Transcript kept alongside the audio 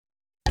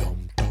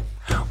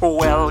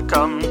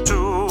Welcome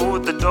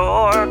to the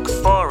Dork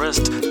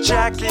Forest.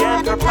 Jackie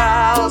and her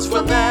pals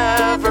will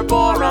never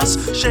bore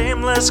us.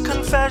 Shameless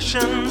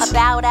confessions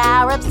about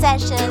our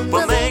obsession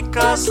will make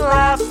us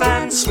laugh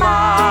and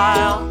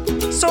smile.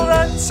 So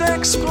let's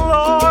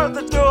explore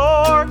the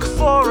Dork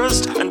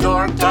Forest and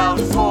dork out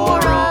for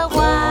a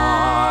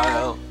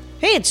while.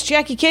 Hey, it's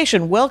Jackie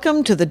Cation.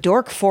 Welcome to the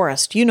Dork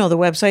Forest. You know the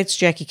websites,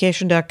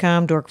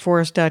 JackieCation.com,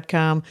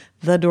 DorkForest.com,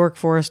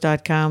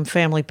 TheDorkForest.com,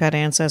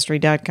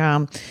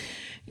 FamilyPetAncestry.com.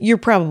 You're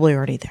probably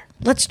already there.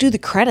 Let's do the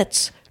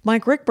credits.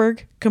 Mike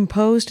Rickberg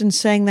composed and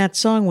sang that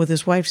song with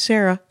his wife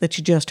Sarah that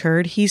you just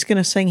heard. He's going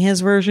to sing his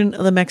version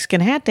of the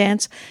Mexican hat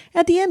dance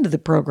at the end of the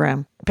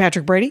program.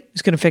 Patrick Brady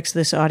is going to fix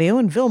this audio,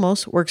 and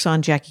Vilmos works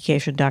on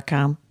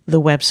JackieCation.com,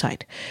 the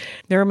website.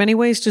 There are many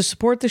ways to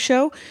support the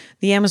show.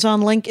 The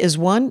Amazon link is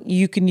one.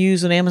 You can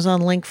use an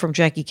Amazon link from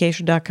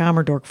JackieCation.com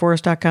or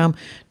DorkForest.com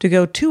to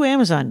go to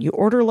Amazon. You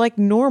order like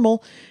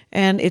normal,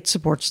 and it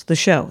supports the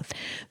show.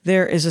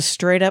 There is a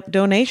straight-up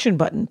donation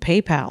button,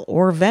 PayPal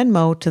or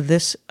Venmo, to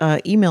this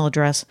email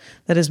address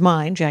that is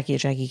mine, Jackie at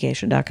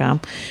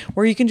JackieCation.com,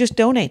 where you can just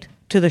donate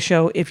to the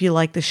show if you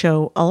like the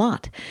show a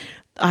lot.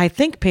 I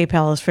think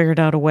PayPal has figured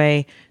out a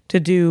way to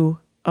do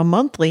a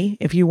monthly.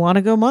 If you want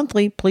to go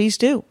monthly, please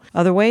do.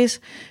 Other ways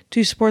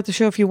to support the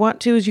show if you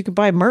want to is you can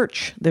buy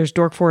merch. There's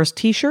Dork Forest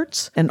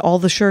t-shirts, and all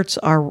the shirts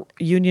are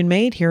union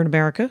made here in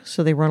America,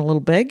 so they run a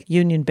little big.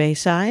 Union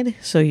Bayside,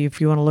 so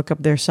if you want to look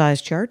up their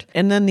size chart.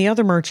 And then the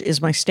other merch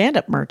is my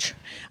stand-up merch.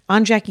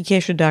 On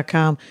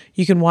JackieCation.com,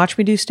 you can watch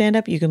me do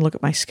stand-up, you can look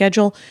at my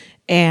schedule,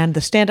 and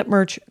the stand-up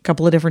merch, a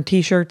couple of different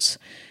t-shirts,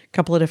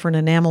 couple of different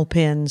enamel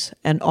pins,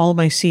 and all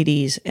my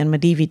CDs and my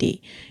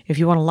DVD. If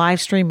you want to live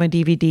stream my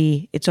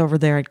DVD, it's over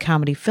there at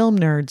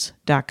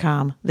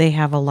comedyfilmnerds.com. They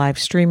have a live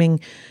streaming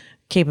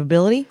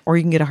capability, or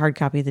you can get a hard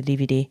copy of the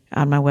DVD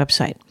on my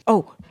website.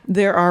 Oh,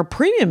 there are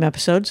premium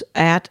episodes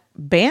at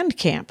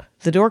Bandcamp.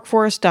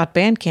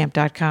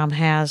 TheDorkForest.bandcamp.com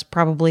has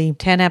probably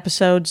 10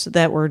 episodes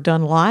that were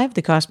done live.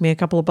 They cost me a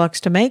couple of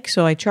bucks to make,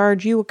 so I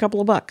charge you a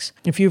couple of bucks.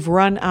 If you've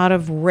run out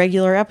of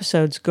regular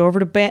episodes, go over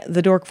to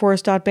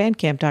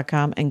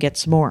TheDorkForest.bandcamp.com and get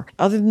some more.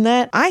 Other than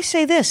that, I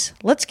say this.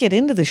 Let's get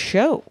into the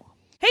show.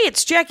 Hey,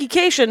 it's Jackie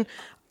Cation.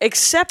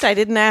 Except I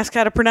didn't ask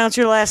how to pronounce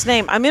your last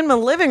name. I'm in my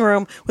living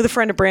room with a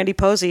friend of Brandy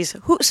Posey's,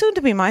 who soon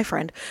to be my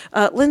friend.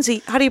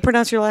 Lindsay, how do you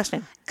pronounce your last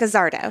name?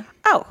 Gazzardo.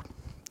 Oh,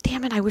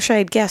 damn it. I wish I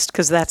had guessed,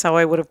 because that's how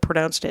I would have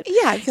pronounced it.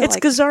 Yeah, I feel it's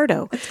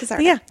Gazzardo. It's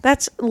Gazzardo. Yeah,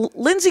 that's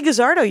Lindsay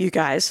Gazzardo, you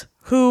guys,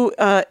 who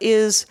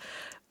is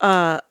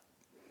a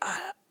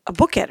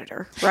book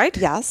editor, right?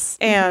 Yes.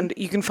 And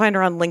you can find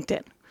her on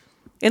LinkedIn.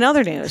 In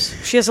other news,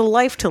 she has a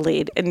life to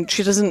lead, and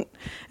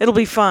it'll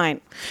be fine.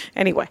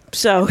 Anyway,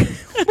 so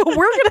we're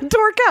going to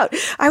dork out.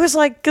 I was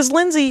like, because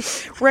Lindsay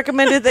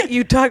recommended that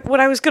you talk, when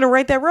I was going to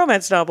write that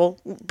romance novel,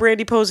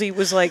 Brandy Posey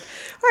was like,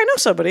 oh, I know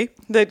somebody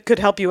that could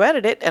help you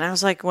edit it. And I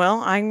was like,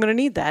 well, I'm going to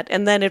need that.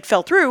 And then it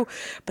fell through,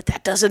 but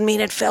that doesn't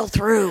mean it fell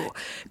through,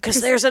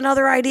 because there's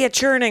another idea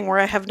churning where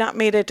I have not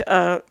made it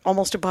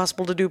almost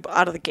impossible to do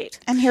out of the gate.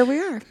 And here we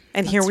are.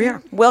 And here we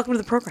are. Welcome to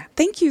the program.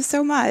 Thank you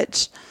so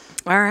much.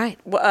 All right.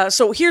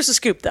 So here's the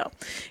scoop, though,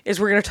 is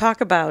we're going to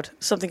talk about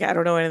something I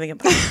don't know anything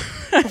about,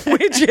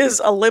 which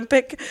is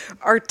Olympic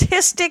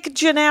artistic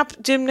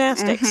gymnastics.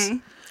 Mm-hmm.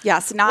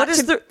 Yes.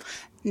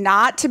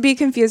 Not to be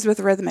confused with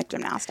rhythmic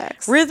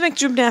gymnastics. Rhythmic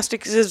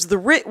gymnastics is the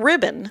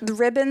ribbon. The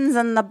ribbons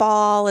and the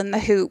ball and the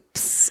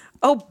hoops.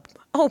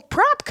 Oh,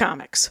 prop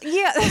comics.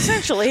 Yeah,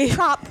 essentially.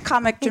 Prop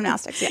comic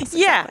gymnastics, yes.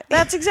 Yeah, exactly.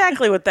 That's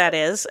exactly what that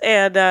is.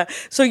 And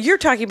so you're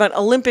talking about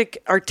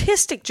Olympic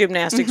artistic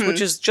gymnastics, mm-hmm.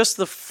 which is just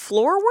the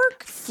floor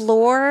work?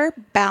 Floor,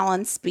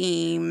 balance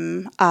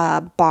beam,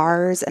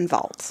 bars, and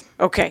vault.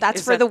 Okay.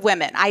 That's for the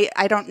women.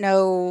 I don't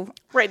know.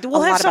 Right,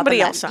 we'll have somebody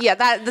else on. Yeah,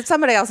 that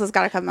somebody else has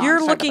got to come on.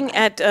 You're looking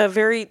at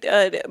very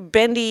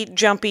bendy,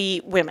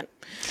 jumpy women.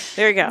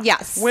 There you go.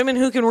 Yes. Women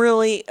who can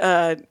really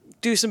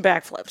do some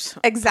backflips.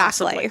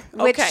 Exactly.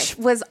 Which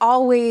was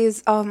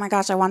always, oh my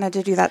gosh, I wanted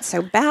to do that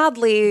so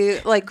badly,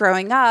 like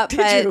growing up.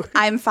 But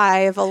I'm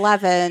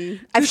 5'11".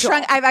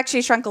 I've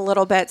actually shrunk a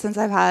little bit since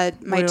I've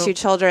had my two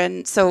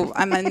children. So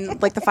I'm in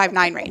like the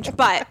 5'9" range.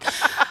 But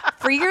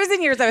for years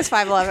and years, I was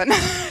 5'11".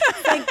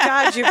 Thank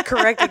God you've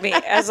corrected me,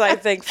 as I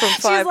think from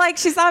 5.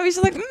 She's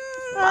like,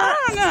 I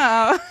don't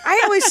know.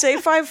 I always say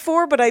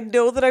 5'4", but I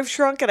know that I've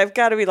shrunk, and I've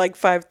got to be like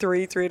 5'3",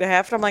 3.5.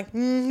 And I'm like,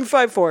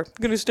 5'4". I'm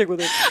going to stick with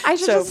it. I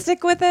should just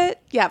stick with it.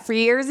 Yeah, for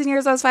years and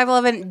years, I was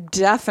 5'11".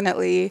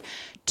 Definitely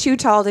too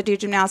tall to do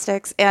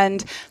gymnastics.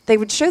 And they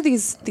would show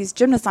these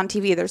gymnasts on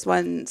TV. There's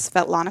one,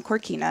 Svetlana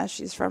Korkina.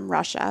 She's from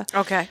Russia.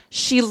 Okay.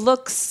 She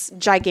looks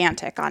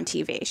gigantic on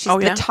TV. She's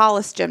the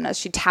tallest gymnast.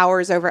 She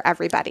towers over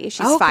everybody.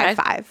 She's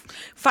 5'5".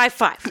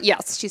 5'5".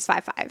 Yes, she's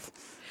 5'5".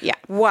 Yeah.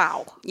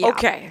 Wow. Yeah.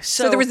 Okay.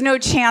 So there was no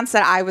chance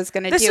that I was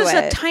going to do it. This is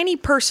a tiny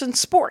person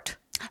sport.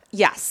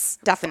 Yes,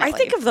 definitely. I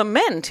think of the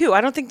men too.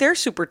 I don't think they're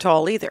super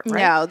tall either,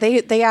 right? No,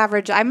 they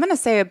average, I'm going to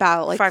say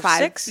about like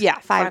 5'6"? Yeah,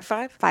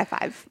 5'5"?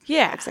 5'5".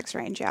 Yeah. 5'6"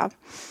 range, yeah.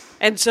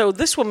 And so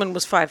this woman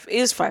is 5'5".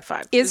 Is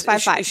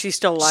 5'5". Is she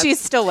still alive? She's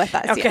still with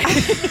us. Okay. Yeah.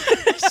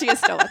 She is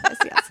still with us,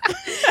 yes.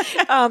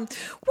 When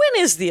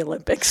is the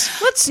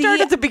Olympics? Let's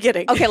start at the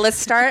beginning. Okay, let's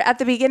start at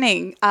the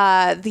beginning.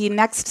 The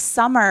next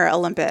Summer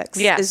Olympics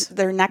is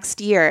their next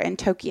year in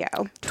Tokyo.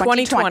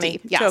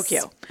 2020. Yes.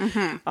 Tokyo.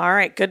 Mm-hmm. All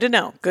right, good to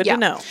know. Good to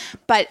know.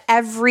 But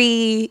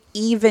every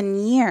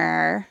even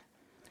year...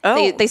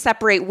 They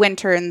separate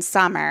winter and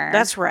summer.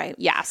 That's right.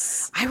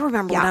 Yes. I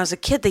remember when I was a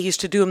kid, they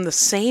used to do them the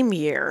same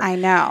year. I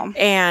know.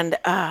 And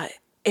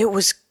it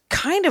was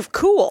kind of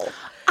cool.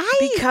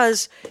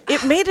 Because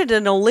it made it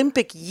an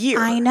Olympic year.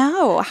 I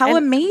know. How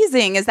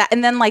amazing is that?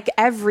 And then like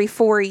every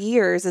 4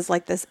 years is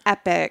like this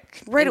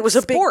epic Right, it was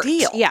a big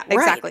deal. Yeah,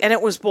 exactly. Right. And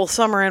it was both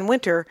summer and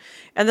winter.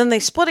 And then they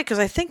split it because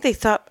I think they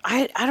thought,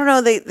 I don't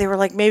know, they were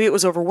like, maybe it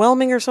was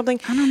overwhelming or something.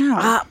 I don't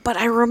know. But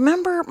I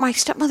remember my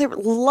stepmother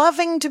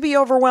loving to be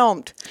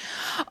overwhelmed.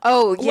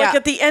 Oh, yeah. Like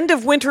at the end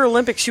of Winter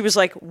Olympics, she was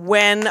like,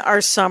 when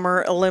are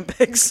Summer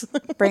Olympics?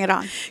 Bring it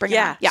on. Bring it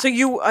on. Yeah. So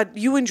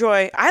you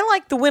enjoy, I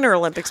like the Winter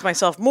Olympics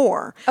myself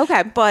more.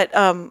 Okay. But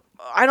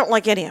I don't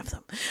like any of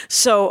them.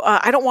 So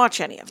I don't watch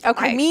any of them.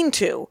 Okay. I mean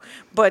to,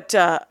 but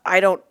I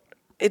don't.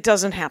 It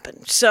doesn't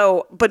happen.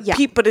 So, but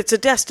it's a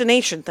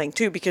destination thing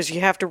too, because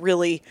you have to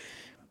really.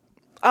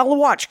 I'll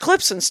watch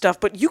clips and stuff,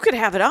 but you could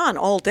have it on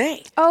all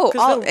day.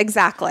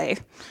 Exactly.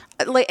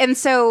 And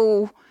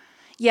so,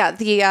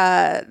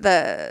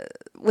 the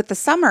with the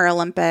Summer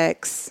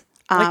Olympics.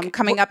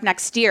 Coming up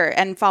next year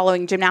and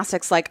following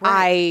gymnastics,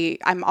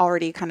 I'm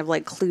already kind of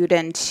like clued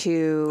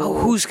into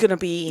who's going to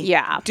be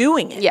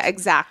doing it. Yeah,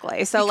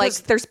 exactly. So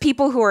there's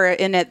people who are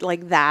in it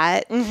like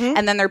that,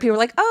 and then there are people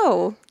like,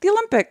 the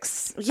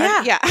Olympics.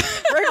 Yeah, yeah,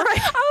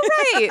 right. Oh,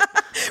 right,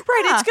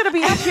 right. It's going to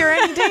be up here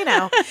any day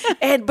now,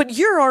 but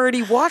you're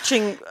already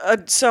watching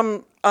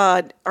some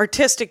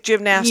artistic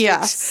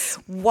gymnastics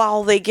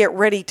while they get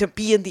ready to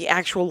be in the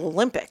actual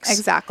Olympics.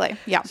 Exactly.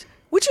 Yeah.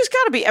 Which has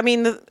got to be, I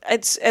mean,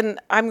 and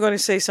I'm going to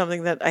say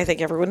something that I think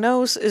everyone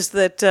knows, is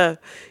that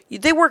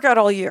they work out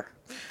all year,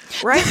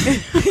 right?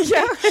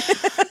 Exactly.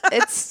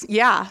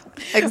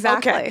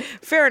 Okay,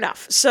 fair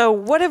enough. So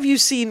what have you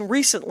seen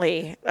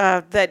recently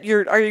that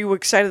are you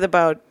excited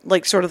about,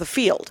 like sort of the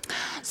field?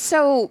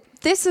 So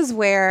this is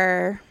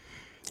where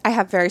I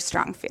have very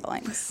strong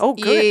feelings. Oh,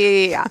 good.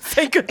 Yeah.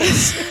 Thank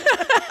goodness.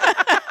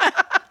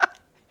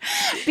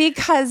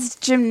 Because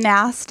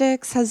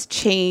gymnastics has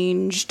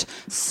changed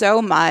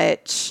so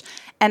much,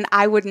 and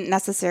I wouldn't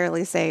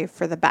necessarily say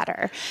for the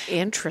better.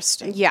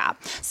 Interesting. Yeah.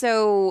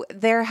 So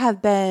there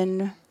have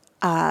been,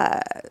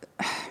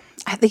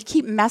 they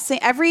keep messing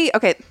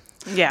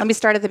let me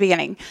start at the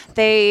beginning.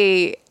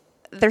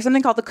 There's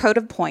something called the Code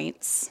of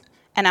Points.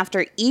 And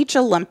after each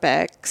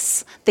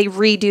Olympics, they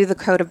redo the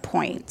Code of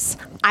Points.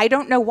 I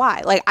don't know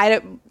why.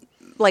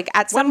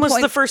 At some When was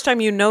point, the first time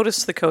you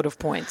noticed the Code of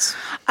Points?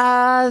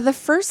 The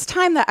first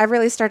time that I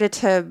really started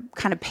to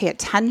kind of pay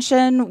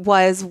attention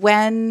was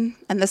when,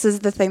 and this is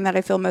the thing that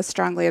I feel most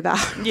strongly about,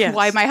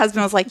 why my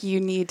husband was like, you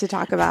need to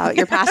talk about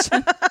your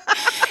passion,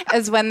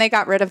 is when they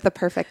got rid of the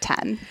perfect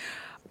 10.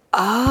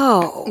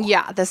 Oh.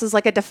 Yeah, this is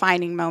like a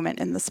defining moment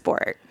in the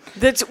sport.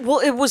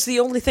 It was the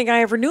only thing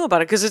I ever knew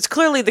about it, because it's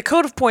clearly the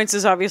Code of Points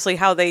is obviously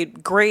how they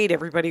grade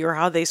everybody or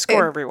how they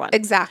score everyone.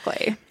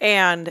 Exactly.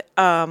 And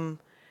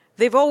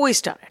they've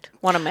always done it,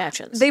 one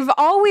imagines. They've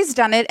always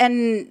done it,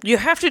 and you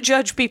have to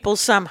judge people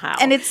somehow.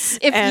 And it's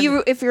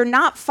if you're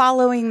not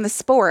following the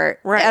sport,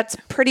 that's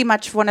pretty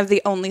much one of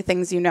the only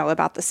things you know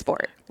about the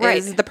sport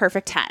is the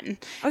perfect 10.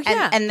 Oh,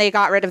 yeah. And they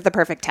got rid of the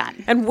perfect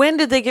 10. And when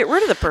did they get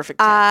rid of the perfect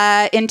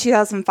 10? In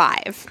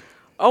 2005.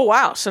 Oh,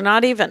 wow. So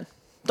not even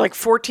like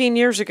 14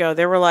 years ago,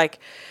 they were like,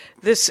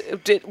 was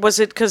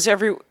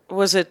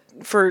it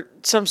for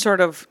some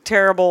sort of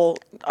terrible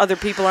other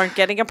people aren't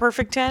getting a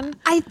perfect 10?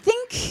 I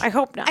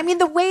hope not. I mean,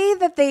 the way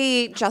that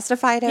they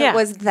justified it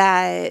was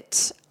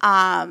that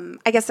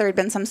I guess there had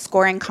been some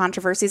scoring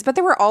controversies, but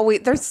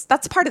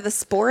that's part of the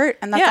sport,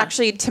 and that's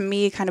actually, to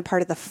me, kind of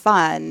part of the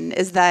fun,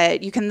 is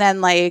that you can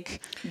then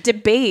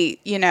debate,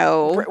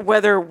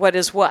 whether what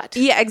is what.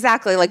 Yeah,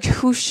 exactly. Like,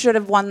 who should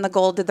have won the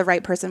gold? Did the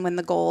right person win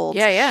the gold?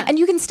 Yeah. And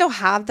you can still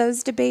have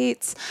those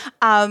debates.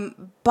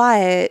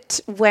 But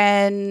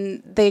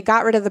when they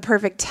got rid of the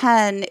perfect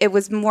 10, it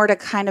was more to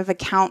kind of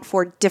account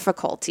for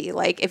difficulty.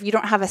 Like, if you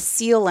don't have a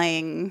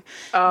ceiling,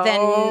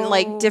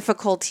 then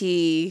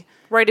difficulty.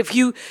 Right. If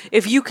you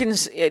can,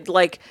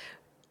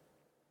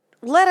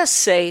 let us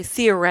say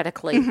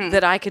theoretically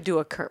that I could do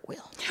a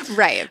cartwheel.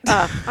 Right.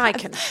 I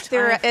can.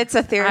 It's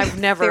a theory. I've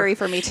never. Theory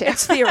for me too.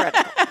 It's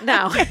theoretical.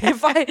 Now,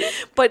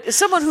 but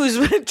someone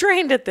who's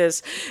trained at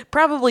this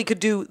probably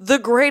could do the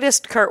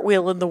greatest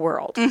cartwheel in the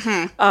world.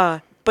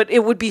 But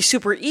it would be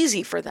super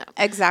easy for them.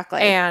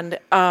 Exactly. And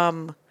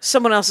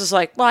someone else is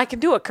like, well, I can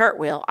do a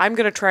cartwheel. I'm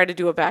going to try to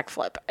do a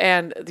backflip.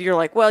 And you're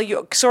like, well,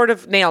 you sort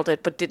of nailed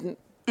it, but didn't.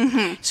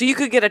 So you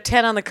could get a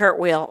 10 on the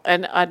cartwheel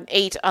and an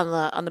 8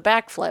 on the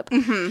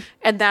backflip.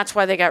 And that's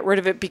why they got rid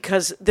of it,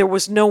 because there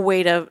was no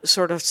way to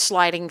sort of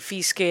sliding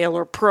fee scale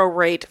or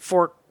prorate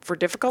for For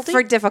difficulty?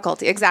 For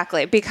difficulty,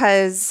 exactly.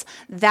 Because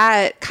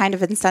that kind of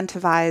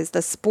incentivized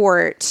the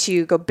sport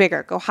to go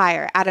bigger, go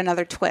higher, add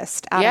another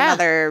twist, add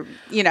another,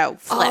 flip.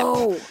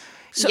 Oh,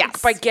 so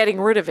by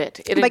getting rid of it.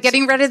 By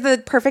getting rid of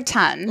the perfect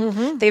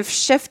 10, they've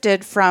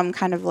shifted from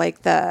kind of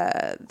like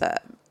the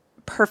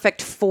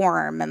perfect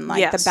form and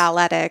like the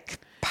balletic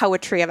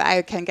poetry of it.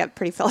 I can get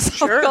pretty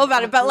philosophical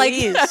about it, but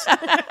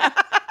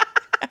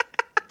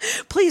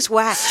please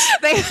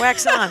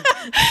wax on.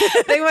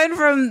 They went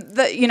from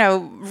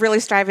the, really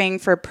striving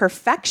for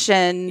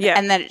perfection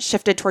and then it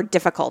shifted toward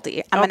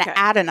difficulty. I'm going to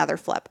add another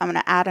flip. I'm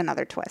going to add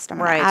another twist. I'm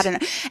going to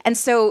add and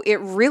so it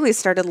really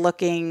started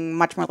looking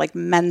much more like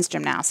men's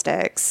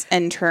gymnastics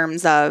in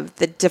terms of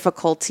the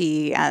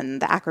difficulty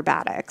and the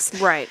acrobatics.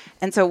 Right.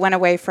 And so it went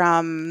away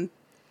from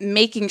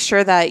making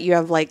sure that you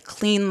have like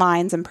clean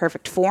lines and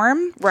perfect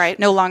form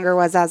no longer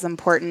was as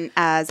important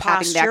as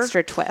having the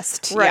extra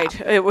twist.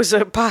 Right. It was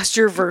a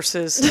posture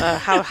versus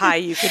how high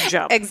you could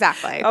jump.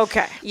 Exactly.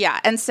 Okay. Yeah.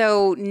 And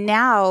so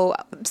now,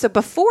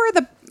 before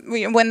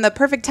when the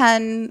perfect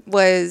 10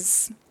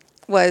 was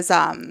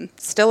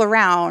still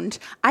around,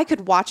 I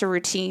could watch a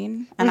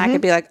routine and I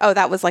could be like, oh,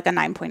 that was like a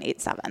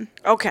 9.87.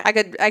 Okay.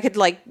 I could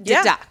like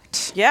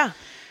deduct. Yeah.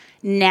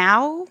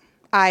 Now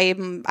I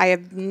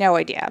have no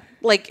idea.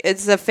 Like,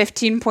 it's a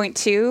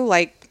 15.2,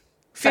 like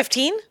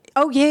 15?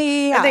 Oh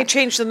yeah. And they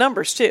changed the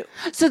numbers too.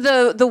 So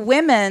the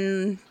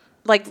women,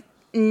 like,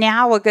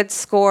 now a good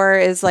score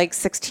is like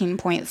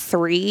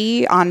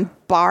 16.3 on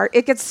bar.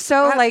 It gets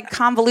so like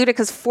convoluted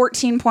because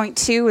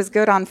 14.2 is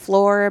good on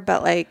floor,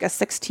 but like a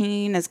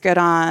 16 is good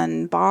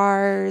on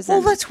bars.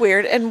 Well, that's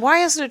weird. And why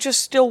isn't it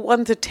just still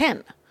 1 to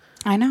 10?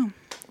 I know.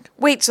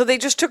 Wait, so they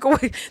just took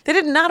away,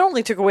 not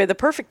only took away the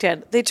perfect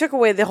 10, they took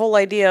away the whole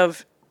idea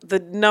of the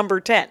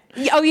number 10.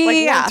 Oh, yeah, like 1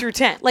 yeah. through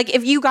 10. Like,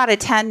 if you got a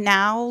 10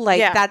 now,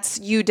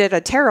 you did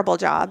a terrible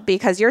job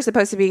because you're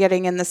supposed to be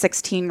getting in the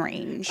 16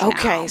 range.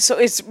 Okay, now.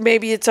 so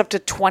maybe it's up to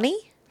 20?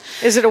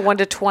 Is it a 1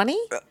 to 20?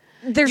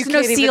 There's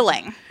no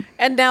ceiling.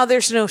 And now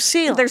there's no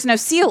ceiling. There's no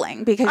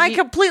ceiling because I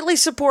completely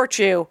support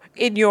you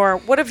in your,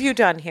 what have you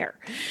done here?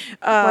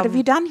 What have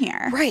you done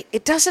here? Right.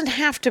 It doesn't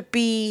have to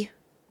be.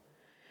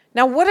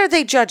 Now, what are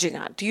they judging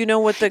on? Do you know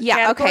what the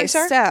categories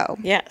are? So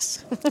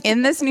yes.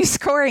 In this new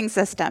scoring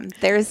system,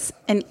 there's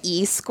an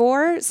E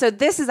score. So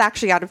this is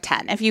actually out of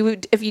 10. If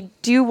you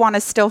do want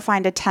to still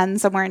find a 10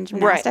 somewhere in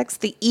gymnastics,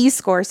 the E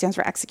score stands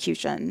for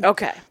execution.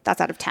 Okay. That's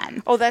out of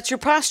 10. Oh, that's your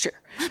posture.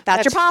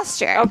 That's your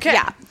posture. Okay.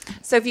 Yeah.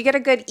 So if you get a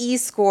good E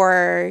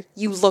score,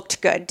 you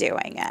looked good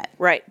doing it.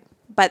 Right.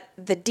 But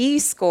the D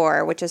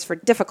score, which is for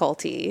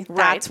difficulty,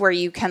 that's where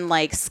you can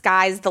like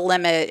sky's the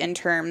limit in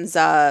terms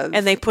of...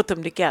 And they put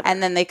them together.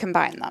 And then they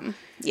combine them.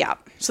 Yeah.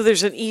 So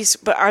there's an E,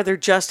 but are there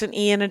just an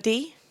E and a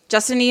D?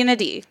 Just an E and a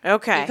D.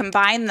 Okay. You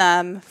combine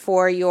them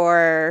for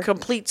your...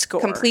 Complete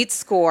score. Complete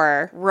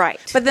score. Right.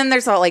 But then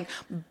there's all like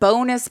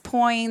bonus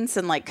points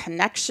and like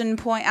connection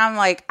point. I'm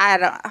like, I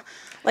don't...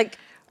 Like...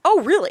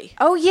 Oh, really?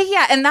 Oh,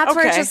 yeah. And that's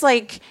where it's just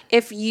like,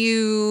 if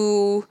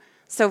you...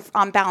 So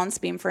on balance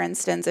beam, for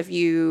instance, if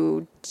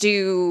you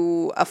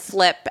do a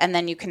flip and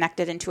then you connect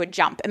it into a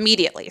jump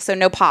immediately, so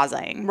no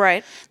pausing,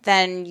 right?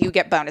 Then you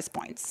get bonus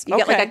points. You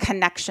get like a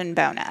connection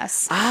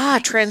bonus.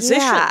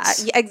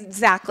 Transitions. Yeah,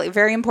 exactly.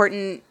 Very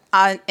important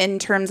in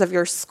terms of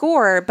your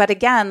score. But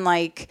again,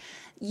 like,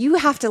 you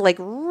have to like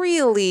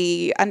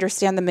really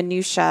understand the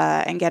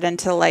minutia and get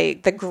into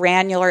like the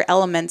granular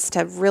elements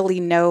to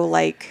really know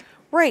like...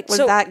 Right. Was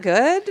that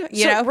good?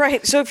 You know?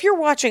 Right. So if you're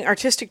watching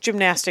artistic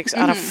gymnastics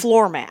on a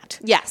floor mat,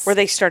 yes, where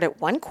they start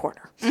at one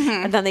corner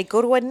and then they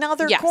go to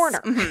another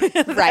corner,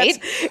 right?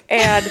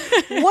 And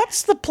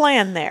what's the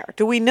plan there?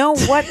 Do we know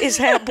what is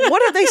happening?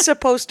 What are they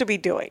supposed to be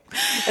doing?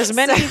 As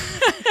many.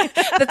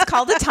 That's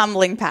called a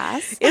tumbling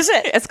pass. Is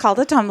it? It's called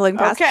a tumbling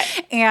pass. Okay.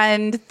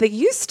 And they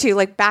used to,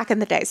 like, back in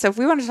the day. So if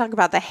we want to talk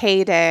about the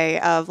heyday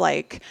of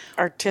like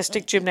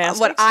artistic gymnastics,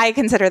 what I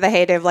consider the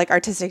heyday of like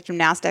artistic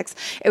gymnastics,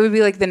 it would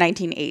be like the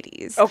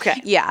 1980s. Okay.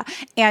 Yeah.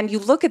 And you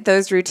look at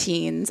those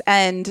routines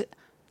and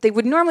they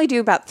would normally do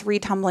about 3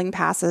 tumbling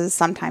passes,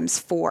 sometimes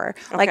 4.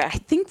 Okay. Like, I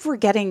think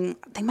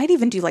they might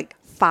even do like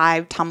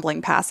 5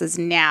 tumbling passes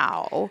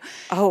now.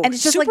 Oh, and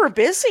it's just super like,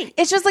 busy.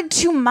 It's just like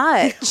too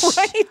much.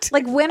 Right.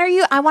 Like, when are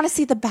you? I want to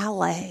see the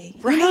ballet.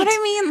 Right. You know what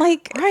I mean?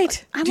 Like,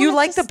 right. Do you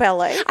like the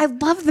ballet? I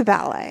love the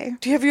ballet.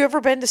 Have you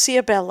ever been to see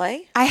a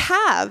ballet? I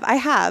have.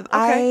 Okay.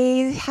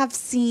 I have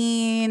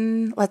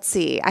seen, let's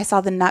see, I saw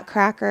the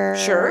Nutcracker.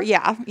 Sure.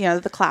 Yeah. You know,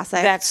 the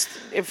classic. That's,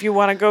 if you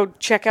want to go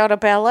check out a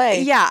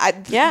ballet.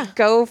 Yeah.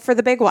 Go for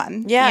the big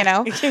one. Yeah. You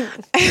know?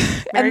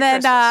 And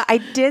then I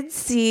did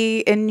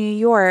see in New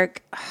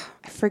York,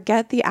 I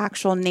forget the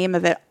actual name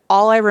of it.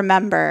 All I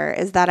remember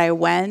is that I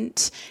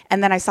went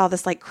and then I saw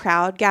this like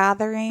crowd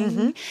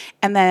gathering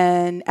and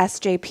then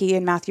SJP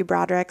and Matthew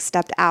Broderick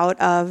stepped out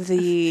of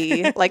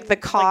the like the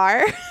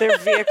car. Like their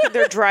vehicle,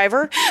 their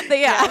driver.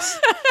 Yes.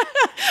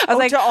 I was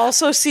like, to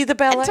also see the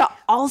ballet? To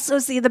also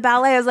see the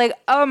ballet. I was like,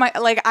 oh my,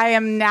 like I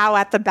am now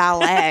at the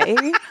ballet.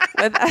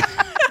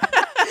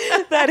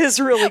 That is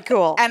really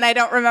cool. And I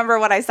don't remember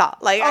what I saw.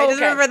 Like, I just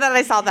remember that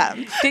I saw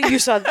them. You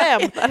saw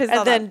them.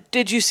 And then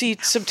did you see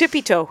some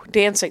tippy toe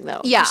dancing,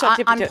 though? Yeah,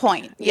 on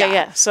point.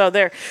 Yeah. So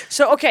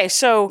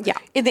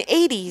in the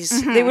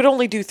 80s, they would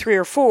only do 3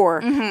 or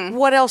 4.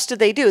 What else did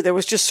they do? There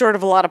was just sort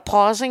of a lot of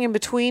pausing in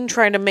between,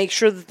 trying to make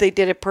sure that they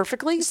did it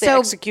perfectly. The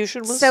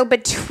execution was... So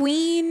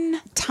between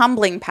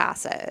tumbling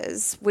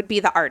passes would be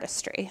the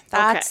artistry.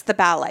 That's the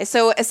ballet.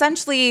 So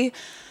essentially...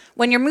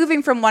 when you're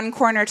moving from one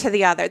corner to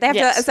the other, they have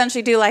to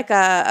essentially do like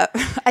a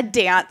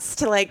dance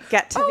to like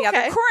get to the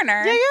other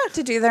corner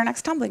to do their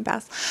next tumbling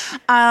pass.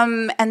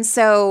 And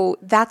so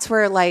that's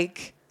where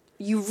like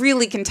you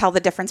really can tell the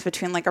difference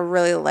between like a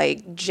really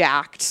like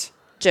jacked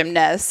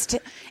gymnast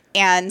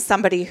and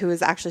somebody who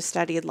has actually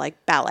studied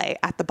like ballet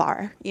at the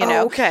bar, you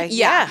know?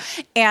 Yeah.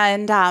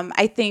 And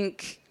I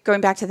think... going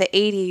back to the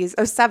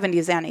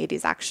 70s and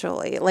 80s,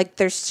 actually, like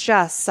there's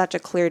just such a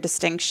clear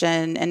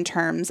distinction in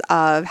terms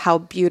of how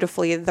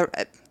beautifully the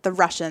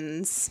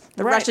Russian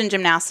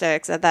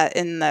gymnastics that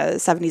in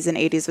the 70s and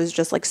 80s was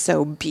just like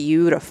so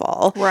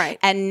beautiful. Right.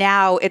 And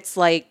now it's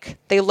like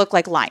they look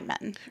like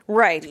linemen.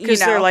 Right. Because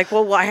they're like,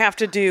 well, I have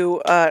to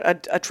do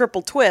a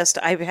triple twist.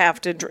 I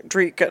have to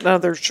drink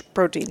another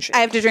protein shake. I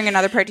have to drink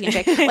another protein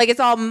shake. Like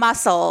it's all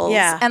muscles.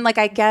 Yeah. And like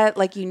I get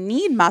like you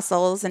need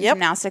muscles in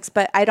gymnastics,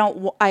 but I don't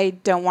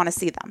want to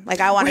see them.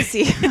 Like I want to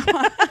see.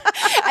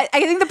 I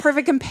think the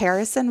perfect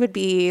comparison would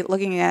be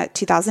looking at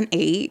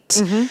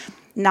 2008.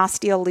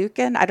 Nastia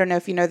Lukin. I don't know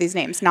if you know these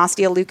names.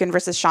 Nastia Lukin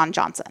versus Shawn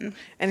Johnson.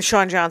 And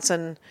Shawn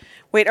Johnson.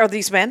 Wait, are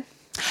these men?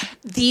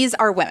 These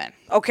are women.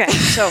 Okay,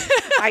 so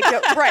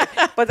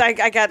but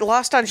I got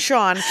lost on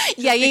Shawn.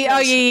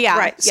 Yeah.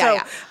 Right.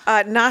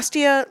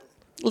 Nastia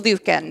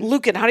Lukin.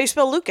 How do you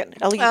spell Lukin?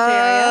 Lukin.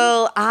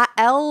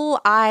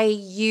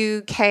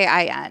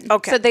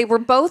 Okay. So they were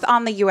both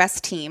on the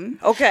U.S. team.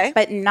 Okay.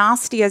 But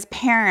Nastia's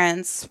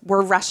parents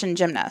were Russian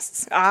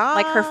gymnasts.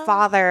 Like her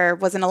father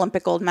was an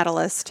Olympic gold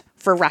medalist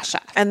for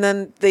Russia. And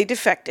then they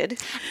defected.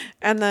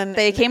 And then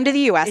they came to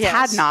the U.S.,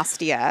 had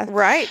Nastia.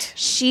 Right.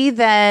 She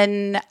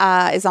then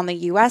is on the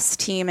U.S.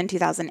 team in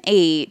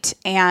 2008,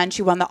 and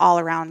she won the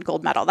all-around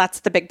gold medal.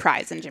 That's the big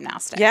prize in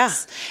gymnastics. Yeah.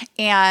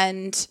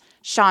 And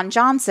Shawn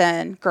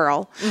Johnson,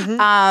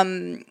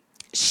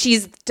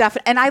 she's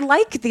definitely, and I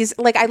like these,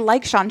 like I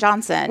like Shawn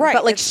Johnson,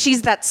 but like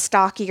she's that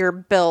stockier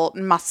built,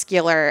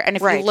 muscular, and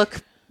if you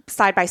look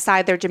side by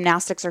side, their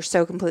gymnastics are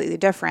so completely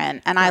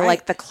different, and I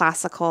like the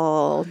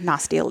classical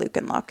Nastia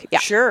Lukin look. Yeah,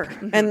 sure,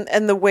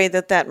 and the way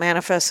that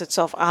manifests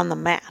itself on the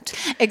mat.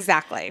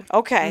 Exactly.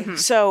 Okay,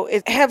 so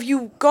have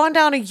you gone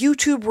down a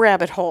YouTube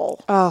rabbit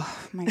hole? Oh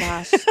my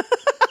gosh.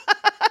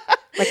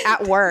 Like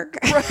at work.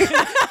 Right.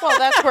 Well,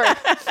 that's where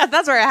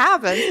it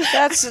happens.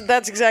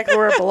 That's exactly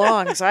where it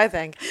belongs, I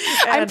think.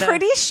 And, I'm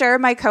pretty sure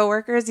my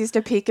coworkers used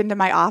to peek into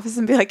my office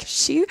and be like, is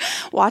she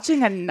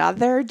watching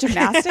another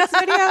gymnastics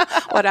video?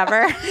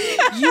 Whatever.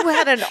 You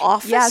had an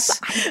office? Yes,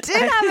 I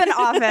did have an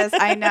office.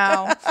 I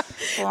know.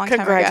 A long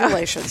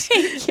Congratulations.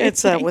 Time ago.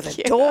 It's with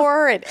a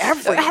door and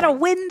everything. It had a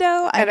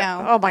window. I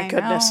know. Oh my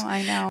goodness.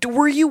 I know.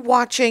 Were you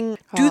watching,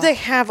 do they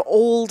have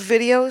old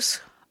videos?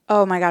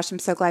 Oh my gosh, I'm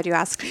so glad you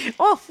asked.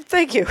 Oh,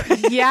 thank you.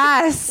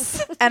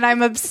 Yes. And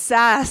I'm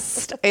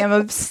obsessed. I am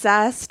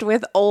obsessed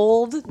with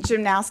old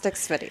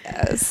gymnastics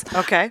videos.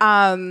 Okay.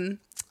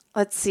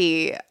 Let's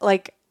see.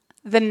 Like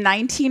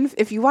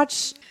if you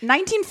watch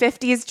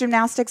 1950s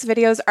gymnastics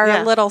videos are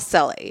a little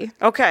silly.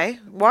 Okay.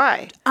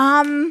 Why?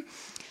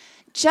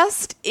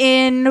 Just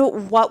in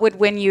what would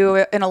win you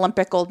an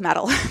Olympic gold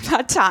medal at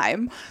that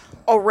time.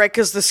 Oh, right,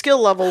 because the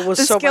skill level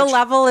was so much. The skill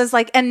level is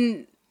like,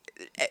 and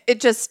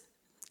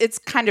it's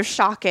kind of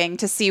shocking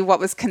to see what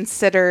was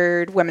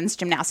considered women's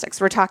gymnastics.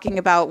 We're talking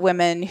about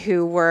women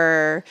who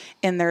were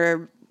in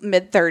their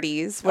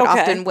mid-30s would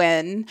often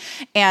win,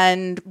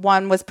 and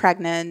one was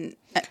pregnant,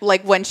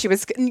 like when she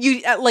was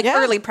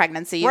early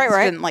pregnancy. You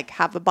didn't like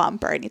have a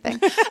bump or anything.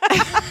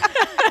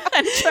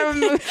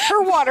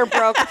 Her water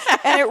broke,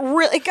 and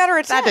it got her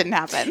a 10. That didn't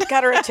happen.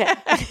 Got her a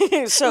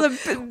 10. So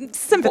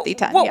sympathy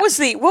 10. What was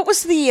the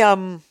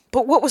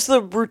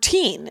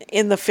routine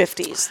in the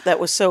 50s that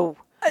was so?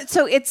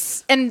 So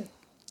it's, and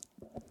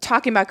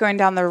talking about going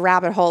down the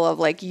rabbit hole of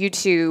like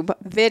YouTube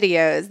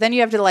videos, then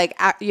you have to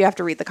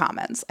read the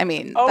comments. I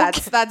mean,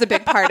 that's a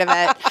big part of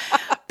it,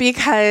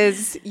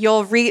 because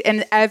you'll read,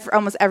 and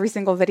almost every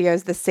single video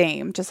is the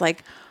same, just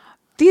like,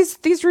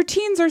 these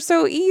routines are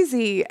so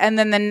easy. And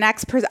then the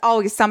next person,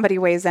 always somebody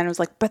weighs in and was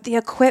like, but the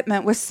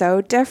equipment was so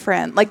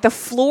different. Like the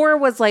floor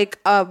was like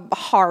a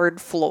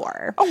hard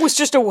floor. Oh, it was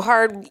just a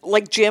hard,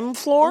 like gym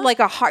floor? Like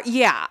a hard,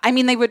 yeah. I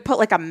mean, they would put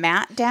like a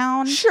mat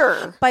down.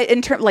 Sure. But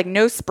in terms, like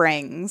no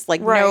springs,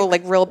 like no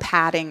like real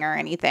padding or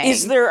anything.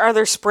 Are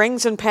there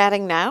springs and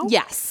padding now?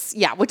 Yes.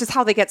 Yeah. Which is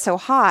how they get so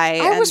high.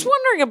 I was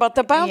wondering about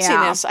the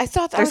bounciness. I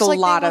thought there's they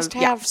must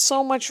have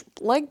so much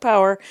leg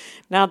power.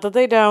 Not that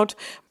they don't.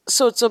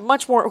 So it's a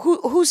much more,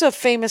 who's a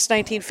famous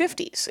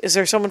 1950s? Is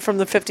there someone from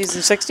the 50s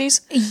and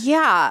 60s?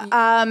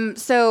 Yeah.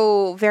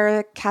 So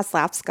Vera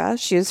Kaslavska,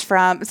 she was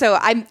from, so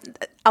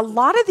A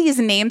lot of these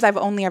names I've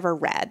only ever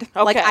read.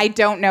 Okay. Like, I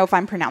don't know if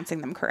I'm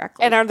pronouncing them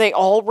correctly. And are they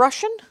all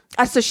Russian?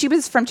 So she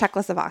was from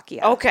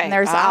Czechoslovakia. Okay. And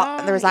there's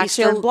actually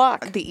Eastern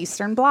Bloc. The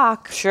Eastern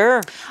Bloc.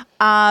 Sure.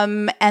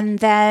 And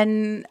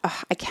then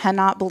I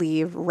cannot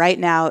believe right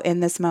now in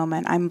this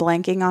moment I'm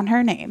blanking on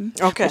her name.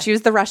 Okay. But she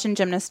was the Russian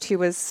gymnast who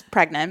was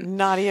pregnant.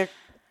 Nadia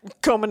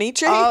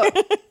Comaneci?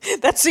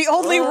 That's the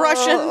only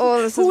Russian.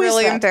 Oh, this is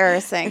really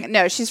embarrassing.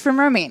 No, she's from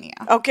Romania.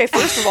 Okay,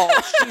 first of all,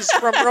 she's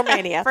from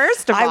Romania.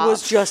 I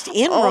was just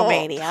in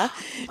Romania.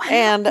 Wow.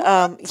 And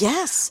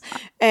yes.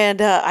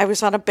 And I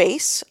was on a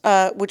base,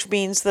 which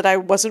means that I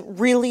wasn't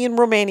really in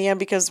Romania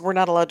because we're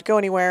not allowed to go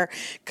anywhere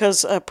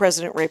because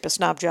President Rapist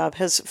Knobjob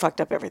has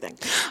fucked up everything.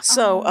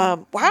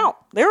 So, wow,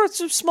 there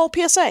was a small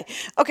PSA.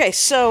 Okay,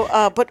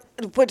 so, but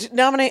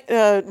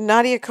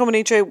Nadia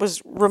Comaneci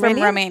was Romania?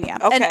 From Romania.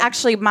 Okay. And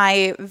actually,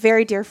 my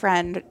very dear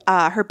friend,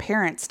 her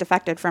parents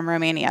defected from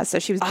Romania. So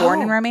she was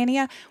born in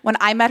Romania. When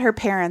I met her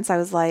parents, I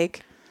was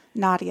like,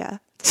 Nadia.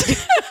 It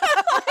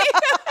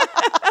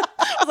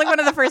was like one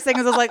of the first things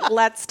I was like,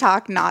 let's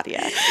talk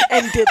Nadia.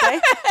 And did they?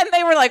 And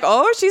they were like,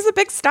 oh, she's a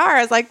big star.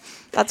 I was like,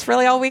 that's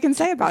really all we can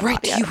say about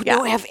Nadia.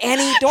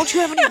 Don't you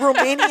have any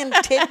Romanian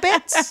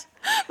tidbits?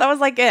 That was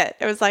like it.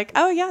 It was like,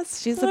 oh,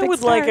 yes, she's a big star. I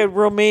would like a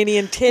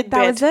Romanian tidbit.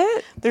 That was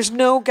it? There's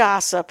no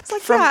gossip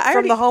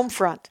from the home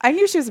front. I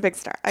knew she was a big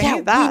star. I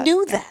knew that. We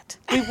knew that.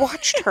 We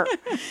watched her.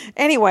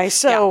 Anyway,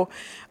 so...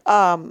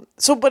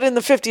 but in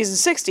the 50s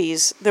and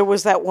 60s, there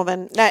was that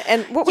woman.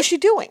 And what was she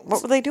doing?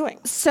 What were they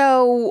doing?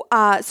 So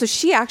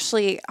she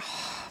actually,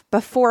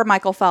 before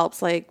Michael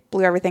Phelps, like,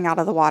 blew everything out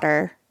of the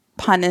water,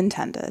 pun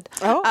intended.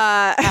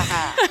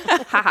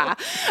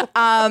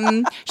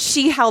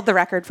 She held the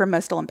record for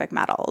most Olympic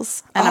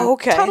medals. And I'm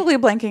totally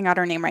blanking out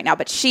her name right now,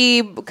 but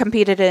she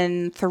competed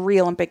in 3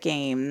 Olympic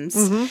Games.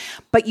 Mm-hmm.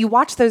 But you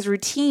watch those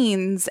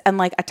routines and,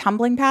 like, a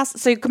tumbling pass.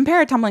 So you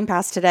compare a tumbling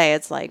pass today,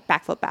 it's like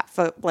backflip,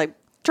 like,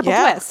 triple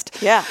twist.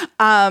 Yeah.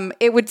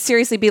 It would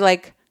seriously be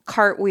like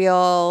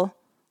cartwheel,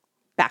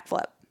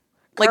 backflip.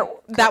 Like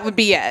that would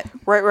be it.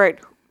 Right.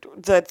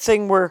 The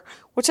thing where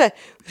what's that?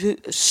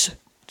 It's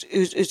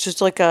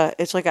just like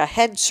a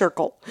head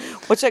circle.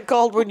 What's that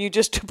called when you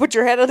just put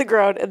your head on the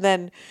ground and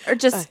then or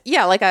just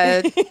like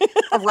a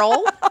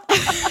roll,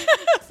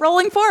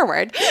 rolling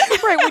forward.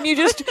 Right, when you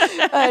just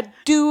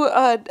do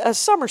a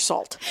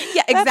somersault.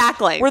 Yeah,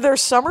 exactly. Were there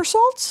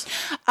somersaults?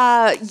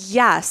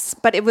 Yes,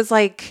 but it was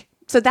like.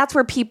 So that's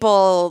where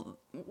people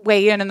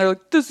weigh in and they're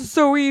like, this is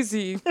so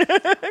easy.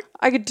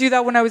 I could do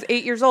that when I was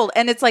 8 years old.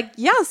 And it's like,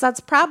 yes, that's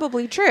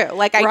probably true.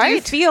 Like, I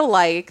do feel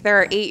like there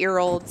are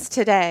 8-year-olds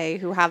today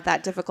who have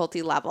that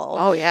difficulty level.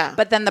 Oh, yeah.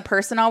 But then the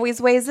person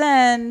always weighs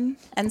in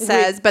and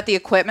says, but the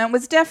equipment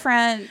was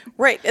different.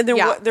 Right. And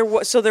there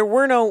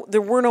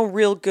were no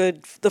real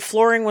good, the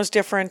flooring was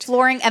different.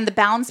 Flooring and the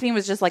balance beam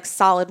was just like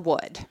solid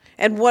wood.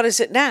 And what is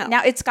it now?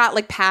 Now it's got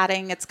like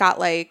padding. It's got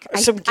like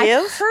some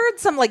give. I've heard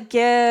some like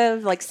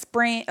give, like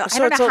spring. I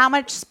don't know how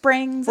much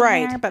springs in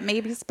there, but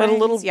maybe springs.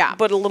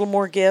 But a little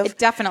more give. It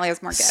definitely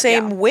has more give.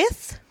 Same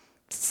width.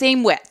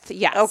 Same width.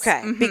 Yes.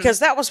 Okay. Mm-hmm. Because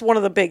that was one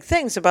of the big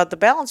things about the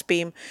balance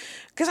beam.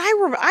 Because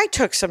I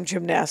took some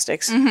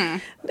gymnastics. Mm-hmm.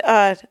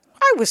 I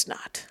was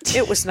not.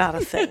 It was not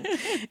a thing.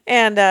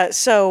 And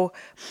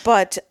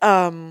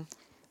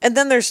and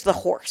then there's the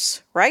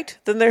horse, right?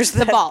 Then there's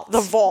the vault.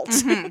 The vault.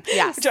 Mm-hmm.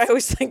 Yes. Which I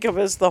always think of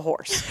as the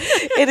horse.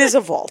 It is a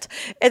vault.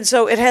 And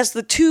so it has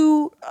the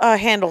 2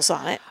 handles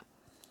on it.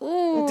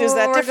 Ooh, is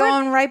that different?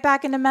 We're going right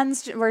back into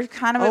men's. We're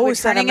kind of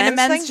returning into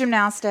men's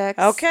gymnastics.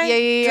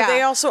 Okay. Yeah. Do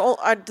they also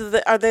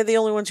are they the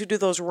only ones who do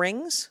those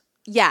rings?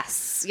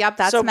 Yes. Yep.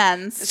 That's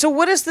men's. So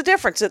what is the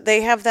difference?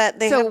 They have that.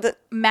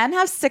 Men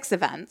have 6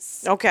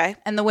 events. Okay.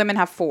 And the women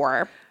have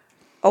 4.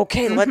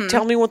 Okay,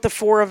 tell me what the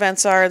 4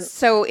 events are.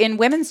 So in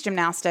women's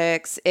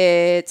gymnastics,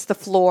 it's the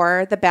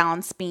floor, the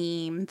balance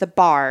beam, the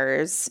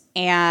bars,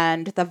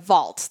 and the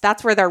vault.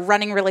 That's where they're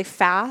running really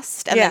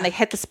fast, and then they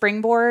hit the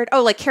springboard.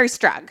 Oh, like Carrie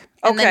Strug.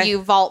 And then you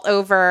vault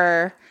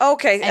over.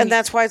 Okay, and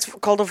that's why it's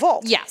called a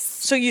vault. Yes.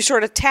 So you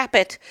sort of tap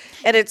it,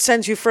 and it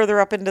sends you further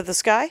up into the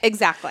sky?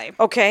 Exactly.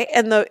 Okay,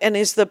 and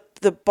is the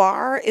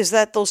bar, is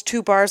that those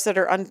 2 bars that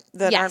aren't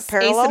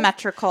parallel?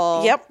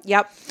 Asymmetrical.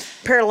 Yep.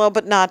 Parallel,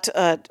 but not...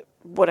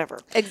 whatever.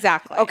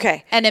 Exactly.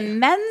 Okay. And in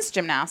men's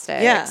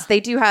gymnastics,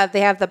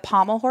 they have the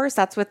pommel horse.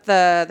 That's with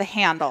the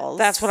handles.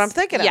 That's what I'm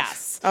thinking of.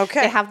 Yes.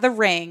 Okay. They have the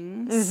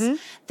rings. Mm-hmm.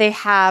 They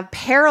have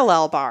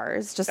parallel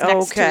bars just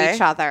next to each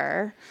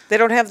other. They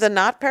don't have the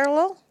not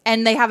parallel?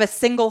 And they have a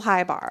single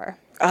high bar.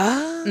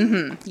 Ah.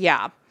 Mm-hmm.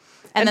 Yeah.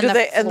 And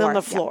then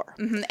the floor.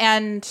 Yeah. Mm-hmm.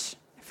 And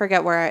I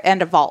forget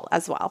and a vault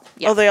as well.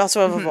 Yeah. Oh, they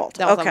also have a vault.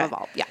 They also have a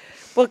vault. Yeah.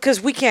 Well,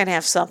 because we can't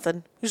have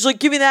something. He's like,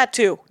 give me that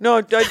too. No,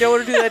 I don't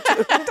want to do that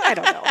too. I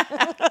don't know.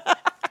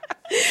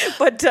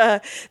 But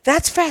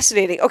that's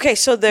fascinating. Okay,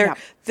 so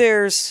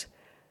there's...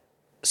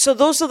 So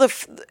those are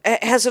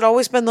has it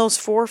always been those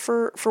 4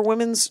 for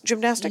women's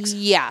gymnastics?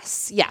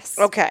 Yes.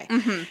 Okay.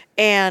 Mm-hmm.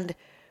 And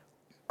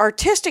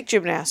artistic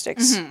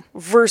gymnastics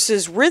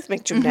versus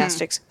rhythmic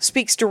gymnastics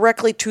speaks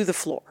directly to the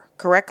floor,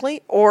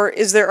 correctly? Or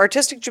is there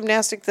artistic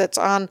gymnastic that's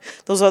on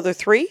those other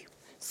three?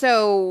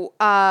 So,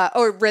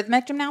 or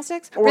rhythmic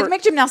gymnastics?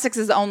 Rhythmic gymnastics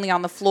is only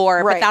on the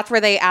floor, but that's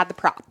where they add the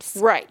props.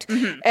 Right.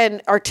 Mm-hmm.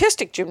 And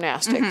artistic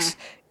gymnastics,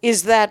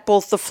 is that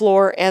both the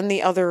floor and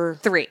the other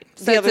three?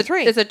 So the other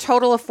three. It's a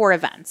total of 4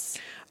 events.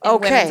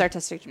 Women's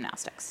artistic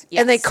gymnastics. Yes.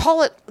 And they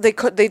call it, they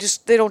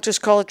don't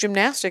just call it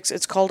gymnastics,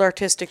 it's called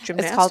artistic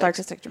gymnastics. It's called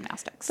artistic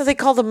gymnastics. So they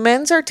call the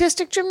men's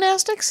artistic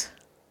gymnastics?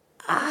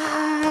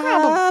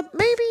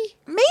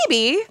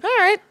 Maybe. All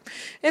right.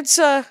 It's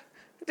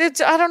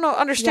I don't know,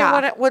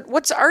 understand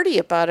what's arty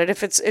about it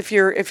if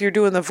you're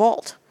doing the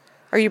vault.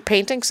 Are you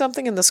painting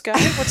something in the sky?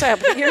 What's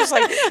happening? You're just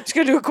like, just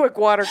going to do a quick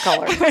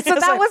watercolor. So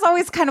that was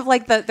always kind of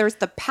like there's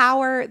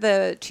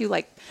the 2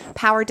 like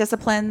power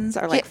disciplines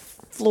are like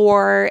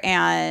floor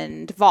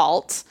and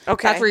vault.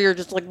 Okay. That's where you're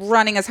just like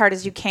running as hard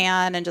as you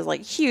can and just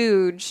like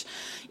huge,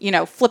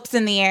 flips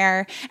in the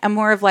air, and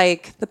more of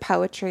like the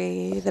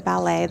poetry, the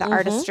ballet, the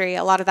artistry.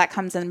 A lot of that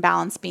comes in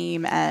balance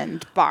beam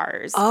and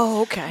bars.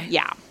 Oh, okay.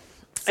 Yeah.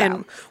 So.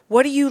 And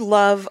what do you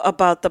love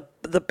about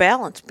the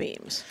balance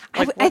beams?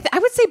 Like I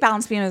would say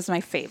balance beam is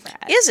my favorite.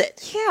 Is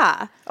it?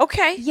 Yeah.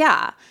 Okay.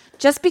 Yeah.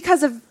 Just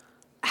because of...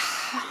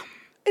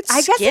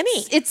 It's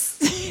skinny.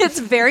 It's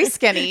very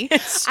skinny.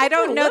 I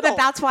don't know little.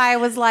 that's why I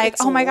was like,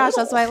 oh my gosh,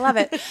 that's why I love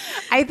it.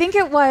 I think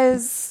it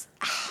was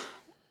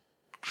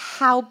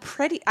how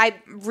pretty. I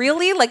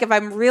really like. If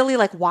I'm really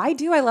like, why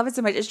do I love it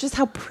so much? It's just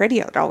how pretty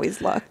it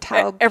always looked.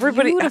 How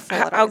everybody, beautiful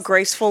how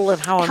graceful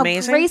and how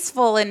amazing. How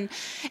graceful and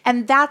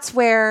that's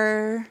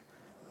where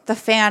the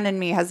fan in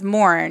me has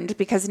mourned,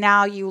 because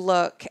now you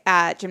look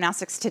at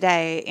gymnastics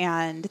today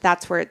and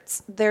that's where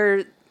it's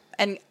there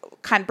and.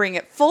 Kind of bring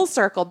it full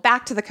circle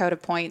back to the code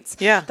of points.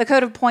 Yeah. The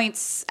code of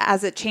points,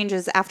 as it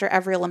changes after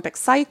every Olympic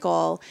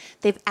cycle,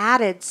 they've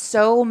added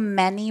so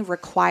many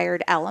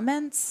required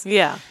elements.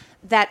 Yeah.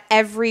 That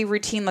every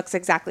routine looks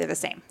exactly the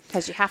same,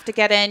 because you have to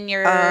get in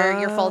your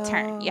full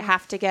turn. You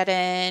have to get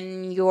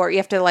in you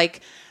have to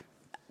like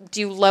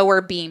do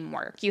lower beam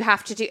work. You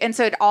have to do, and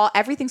so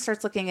everything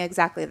starts looking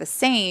exactly the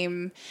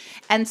same.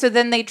 And so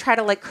then they try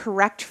to like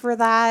correct for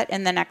that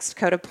in the next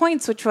code of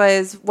points, which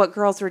was what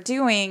girls were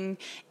doing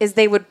is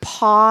they would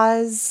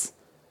pause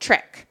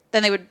trick.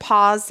 Then they would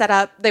pause set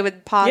up. They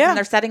would pause and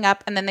they're setting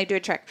up, and then they do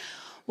a trick.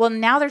 Well,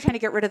 now they're trying to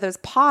get rid of those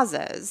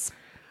pauses.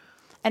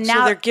 And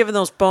now they're giving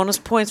those bonus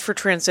points for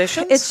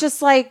transitions? It's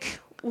just like,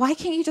 why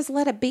can't you just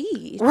let it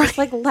be? Right. Just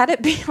like let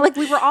it be. Like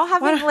we were all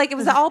having it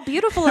was all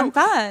beautiful and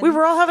fun. We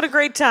were all having a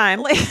great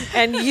time.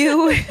 And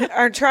you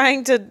are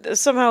trying to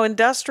somehow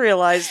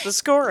industrialize the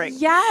scoring.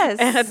 Yes.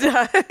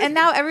 And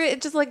now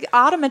it's just like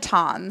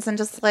automatons and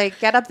just like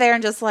get up there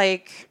and just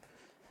like,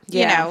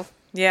 Yeah.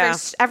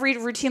 Every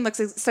routine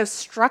looks so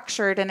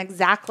structured and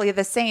exactly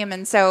the same.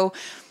 And so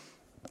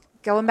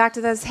going back to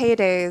those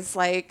heydays,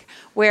 like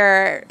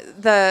where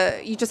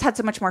you just had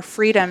so much more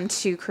freedom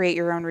to create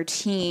your own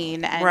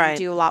routine and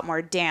do a lot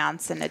more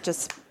dance, and it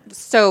just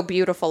so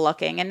beautiful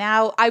looking. And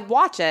now I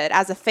watch it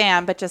as a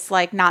fan, but just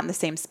like not in the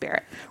same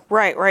spirit.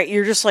 Right.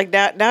 You're just like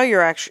now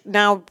you're actually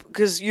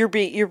because you're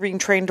being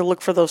trained to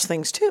look for those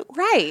things too.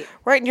 Right.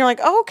 And you're like,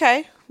 oh,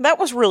 okay, that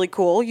was really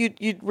cool. You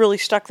really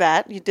stuck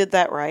that. You did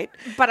that right.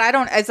 But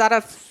is that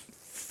a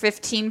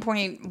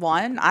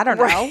 15.1? I don't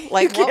know.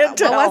 Like,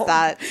 what was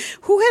that?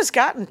 Who has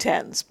gotten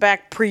 10s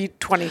back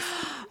pre-20?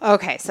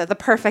 Okay, so the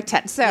perfect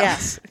 10. So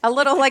a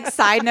little like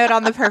side note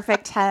on the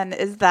perfect 10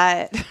 is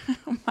that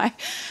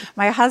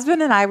my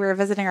husband and I were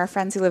visiting our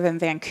friends who live in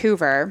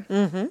Vancouver.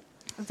 Mm-hmm.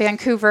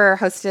 Vancouver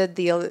hosted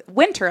the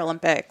Winter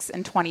Olympics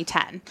in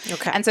 2010.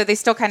 Okay. And so they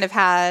still kind of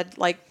had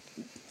like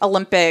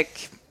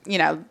Olympic, they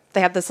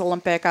had this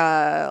Olympic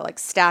like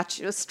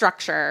statue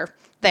structure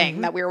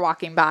thing that we were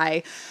walking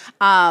by,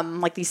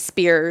 like these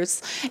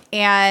spears.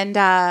 And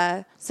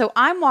so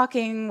I'm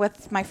walking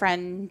with my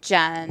friend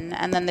Jen,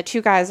 and then the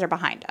 2 guys are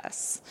behind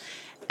us.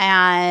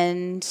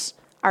 And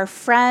our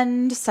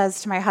friend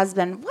says to my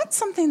husband, what's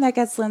something that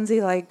gets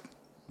Lindsay like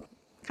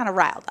kind of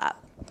riled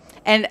up?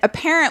 And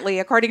apparently,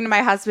 according to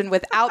my husband,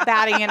 without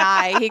batting an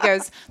eye, he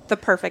goes, the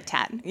perfect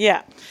 10.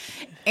 Yeah.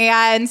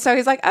 And so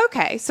he's like,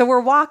 okay. So we're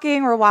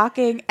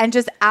walking, and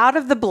just out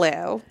of the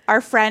blue,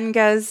 our friend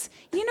goes,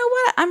 you know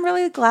what? I'm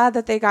really glad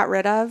that they got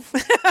rid of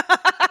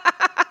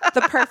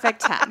the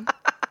perfect 10.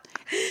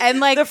 And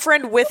like the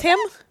friend with him?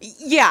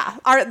 Yeah.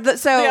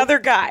 The other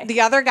guy.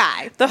 The other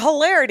guy. The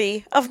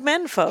hilarity of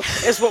menfolk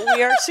is what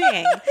we are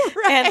seeing.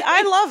 And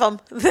I love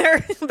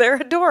them. They're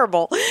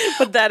adorable.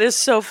 But that is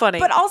so funny.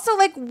 But also,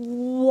 like,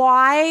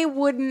 why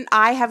wouldn't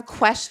I have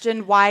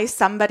questioned why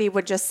somebody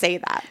would just say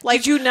that?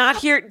 Like, did you not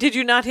hear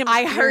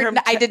him?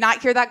 I did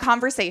not hear that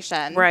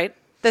conversation. Right.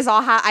 This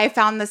all I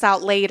found this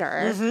out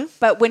later. Mm-hmm.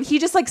 But when he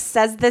just like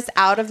says this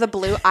out of the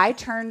blue, I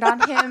turned on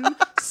him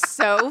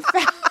so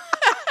fast.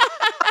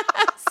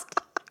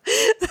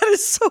 That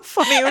is so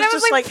funny. It was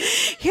just like,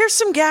 here's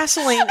some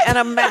gasoline and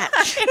a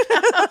match.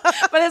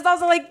 But it's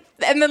also like,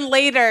 and then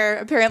later,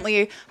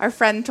 apparently, our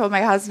friend told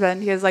my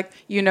husband, he was like,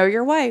 you know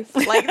your wife.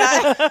 Like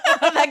that.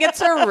 That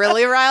gets her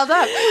really riled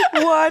up.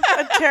 What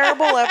a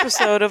terrible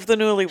episode of the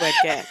Newlywed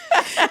Game.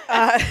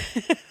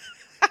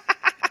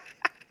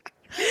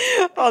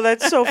 Oh,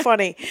 that's so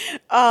funny.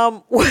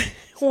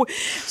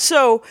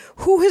 So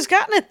who has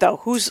gotten it though?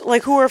 Who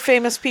are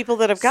famous people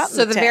that have gotten it?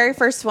 So the very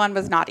first one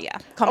was Nadia.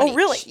 Oh,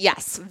 really?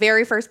 Yes.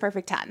 Very first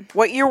Perfect 10.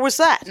 What year was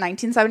that?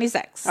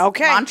 1976.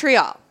 Okay.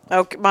 Montreal.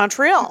 Okay,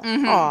 Montreal.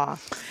 Mm-hmm. Aw.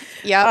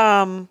 Yep.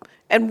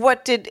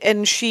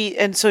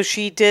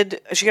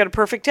 She got a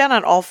perfect 10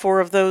 on all 4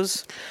 of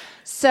those.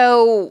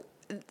 So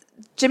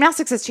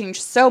gymnastics has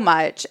changed so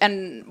much,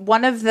 and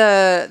one of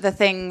the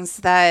things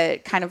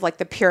that kind of like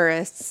the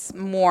purists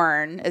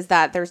mourn is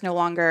that there's no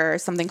longer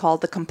something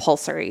called the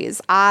compulsories.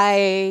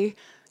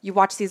 You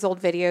watch these old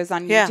videos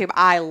on YouTube.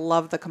 I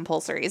love the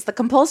compulsories. The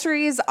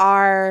compulsories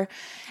are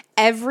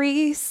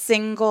every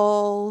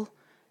single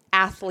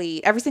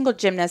athlete, every single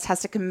gymnast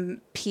has to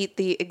compete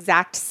the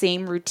exact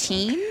same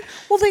routine.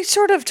 Well, they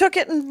sort of took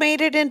it and made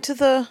it into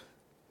the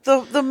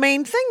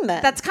main thing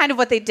then. That's kind of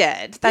what they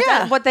did.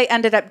 That's what they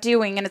ended up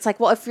doing. And it's like,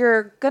 well, if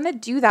you're going to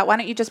do that, why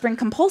don't you just bring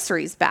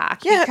compulsories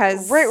back? Yeah,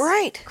 because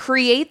right.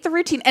 Create the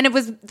routine. And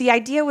the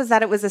idea was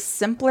that it was a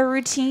simpler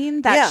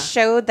routine that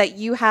showed that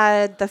you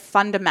had the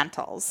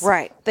fundamentals.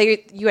 Right.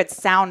 You had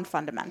sound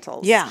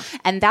fundamentals. Yeah.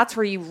 And that's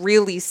where you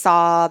really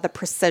saw the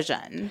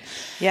precision.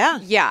 Yeah.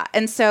 Yeah.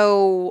 And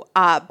so,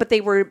 but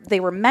they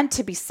were meant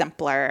to be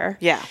simpler.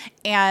 Yeah.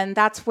 And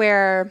that's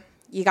where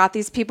you got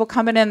these people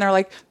coming in. They're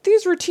like,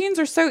 these routines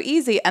are so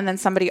easy, and then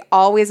somebody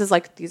always is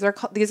like, these are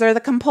the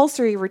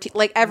compulsory routine.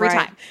 Like every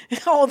time,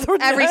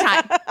 every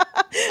time,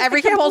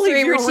 every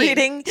compulsory routine.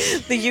 Reading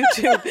the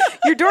YouTube,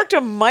 your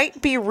Dorkdom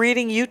might be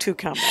reading YouTube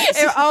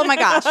comments. Oh my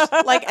gosh!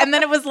 Like, and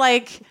then it was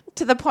like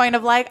to the point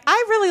of like,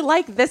 I really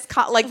like this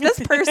this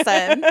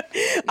person.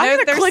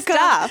 I'm gonna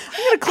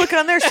click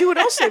on there, see what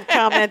else they've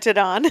commented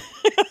on.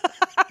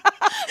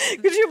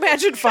 Could you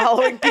imagine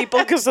following people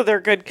because of their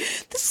good?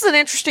 This is an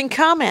interesting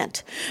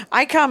comment.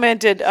 I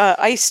commented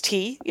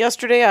Ice-T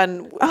yesterday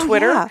on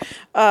Twitter.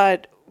 Yeah.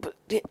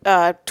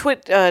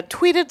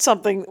 Tweeted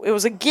something. It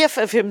was a GIF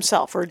of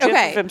himself or a GIF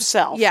of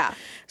himself. Yeah.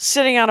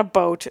 Sitting on a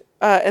boat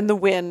in the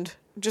wind,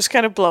 just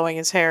kind of blowing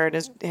his hair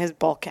and his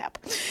ball cap.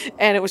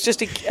 And it was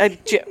just a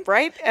GIF,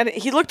 right? And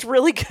he looked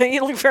really good. He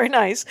looked very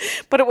nice.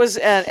 But it was,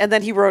 and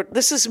then he wrote,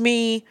 "This is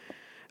me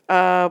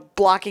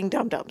blocking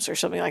dum-dums," or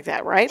something like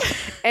that, right?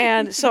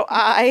 And so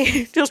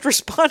I just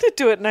responded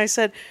to it and I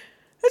said,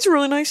 "That's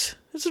really nice.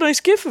 That's a nice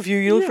GIF of you.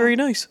 You look very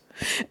nice."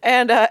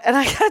 And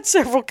I got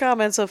several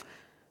comments of,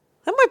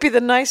 "That might be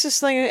the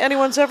nicest thing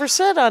anyone's ever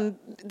said on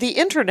the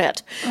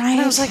internet." Right. And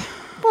I was like,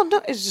 well,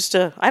 no, it's just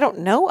I don't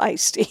know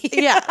Ice-T.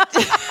 Yeah.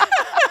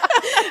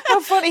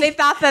 How funny. They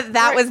thought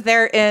that was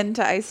their in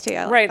to Ice-T.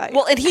 Right. That.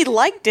 Well, and he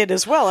liked it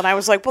as well. And I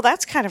was like, well,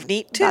 that's kind of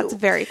neat too. That's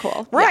very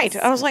cool. Right.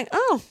 Yes. I was like,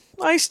 oh,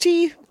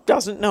 Ice-T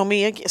doesn't know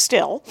me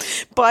still,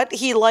 but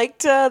he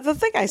liked the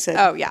thing I said.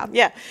 Oh, yeah.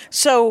 Yeah.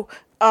 So,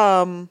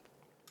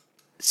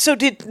 so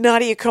did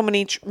Nadia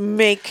Comaneci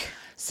make...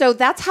 So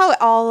that's how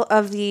all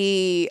of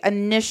the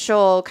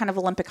initial kind of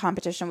Olympic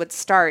competition would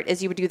start,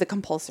 is you would do the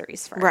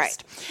compulsories first.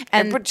 Right.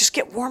 And would just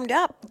get warmed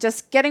up.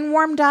 Just getting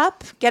warmed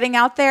up, getting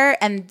out there,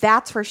 and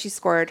that's where she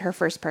scored her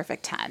first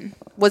perfect 10,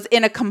 was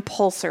in a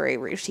compulsory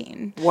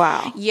routine.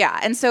 Wow. Yeah.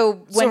 And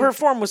so her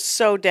form was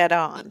so dead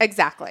on.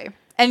 Exactly.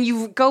 And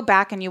you go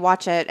back and you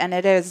watch it, and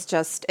it is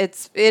just,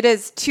 it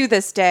is to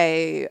this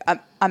day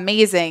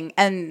amazing.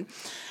 And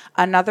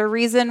another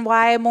reason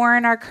why more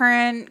in our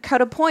current code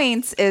of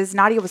points is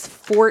Nadia was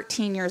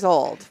 14 years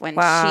old when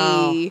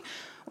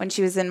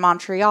she was in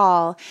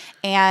Montreal,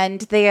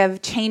 and they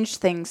have changed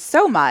things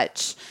so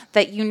much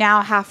that you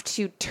now have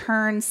to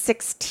turn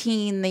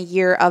 16 the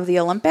year of the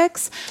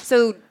Olympics.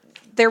 So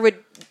there would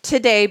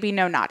today be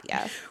no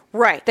Nadia.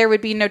 Right. There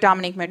would be no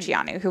Dominique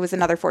Moceanu, who was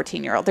another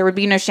 14-year-old. There would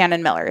be no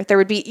Shannon Miller. There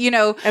would be,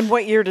 And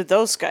what year did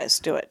those guys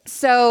do it?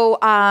 So,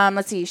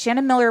 let's see.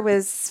 Shannon Miller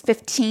was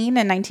 15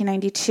 in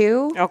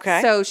 1992.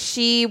 Okay. So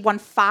she won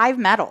 5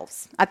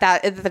 medals at the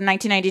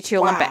 1992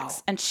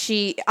 Olympics. And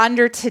she,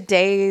 under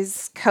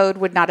today's code,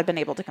 would not have been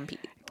able to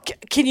compete.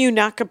 Can you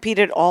not compete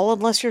at all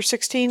unless you're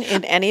 16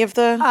 in any of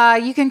the...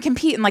 You can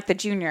compete in like the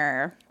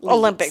junior leagues.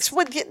 Olympics.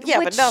 Well,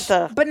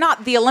 but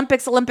not the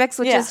Olympics,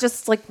 which is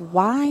just like,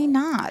 why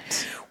not?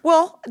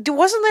 Well,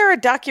 wasn't there a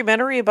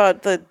documentary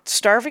about the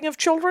starving of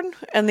children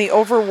and the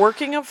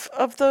overworking of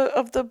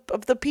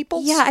the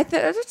peoples? Yeah,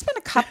 there's been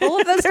a couple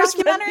of those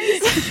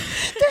documentaries.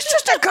 There's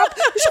just a couple.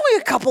 There's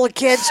only a couple of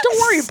kids. Don't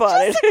worry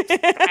about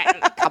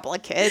it. A couple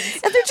of kids,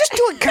 and they're just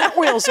doing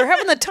cartwheels. They're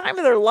having the time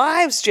of their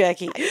lives,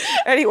 Jackie.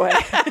 Anyway,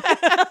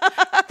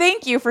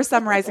 thank you for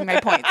summarizing my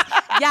points.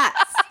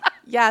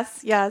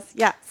 Yes.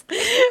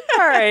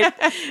 All right.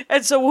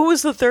 And so who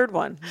was the third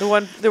one? The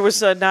one, there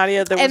was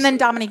Nadia. And then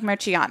Dominique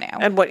Moceanu.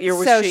 And what year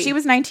was she? So she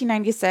was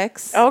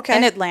 1996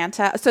 in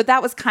Atlanta. So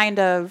that was kind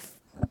of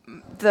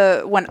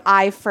when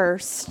I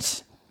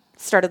first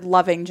started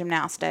loving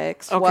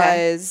gymnastics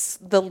was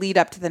the lead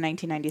up to the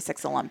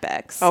 1996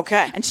 Olympics.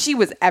 Okay. And she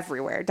was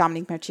everywhere,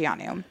 Dominique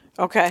Moceanu.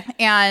 Okay.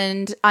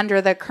 And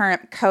under the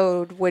current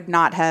code would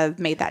not have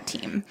made that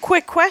team.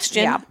 Quick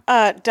question,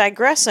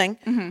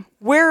 digressing,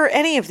 where are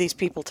any of these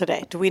people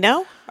today? Do we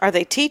know? Are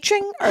they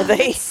teaching? Are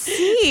they... Let's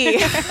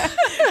see.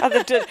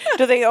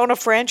 do they own a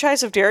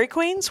franchise of Dairy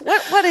Queens?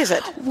 What is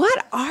it?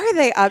 What are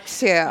they up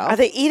to? Are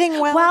they eating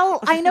well? Well,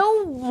 I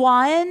know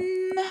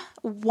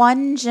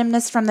one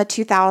gymnast from the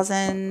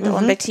 2000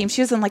 Olympic team.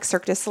 She was in like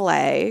Cirque du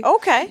Soleil.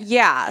 Okay.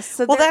 Yeah.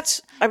 So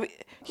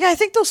I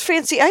think those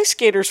fancy ice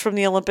skaters from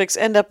the Olympics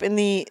end up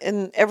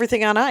in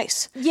everything on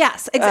ice.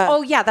 Yes.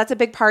 That's a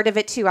big part of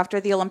it too.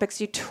 After the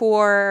Olympics, you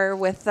tour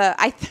with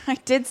I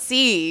did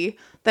see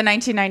the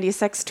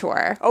 1996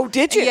 tour. Oh,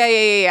 did you?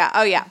 Yeah.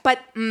 Oh, yeah. But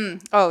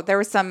there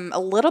was a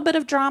little bit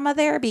of drama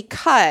there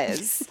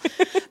because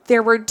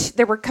there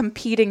were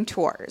competing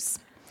tours.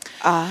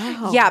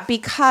 Oh. Yeah,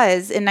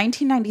 because in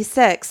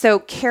 1996, so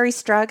Carrie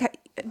Strug,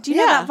 do you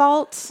know that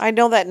vault? I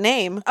know that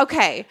name.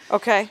 Okay.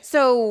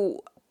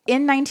 So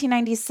in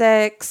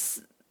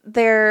 1996,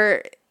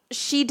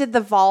 she did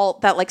the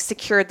vault that like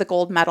secured the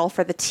gold medal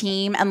for the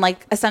team and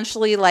like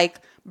essentially like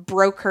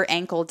broke her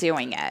ankle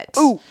doing it.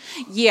 Ooh.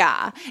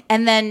 Yeah.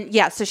 And then,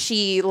 so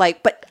she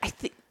like, but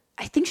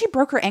I think she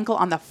broke her ankle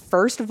on the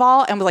first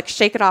vault and was like,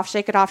 shake it off,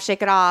 shake it off,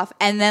 shake it off.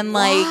 And then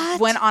like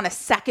went on a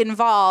second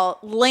vault,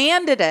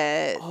 landed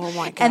it. Oh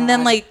my God. And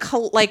then like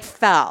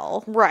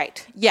fell.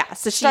 Right. Yeah.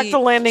 So Stuck the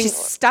landing. She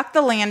stuck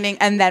the landing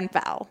and then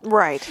fell.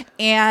 Right.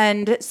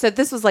 And so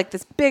this was like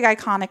this big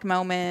iconic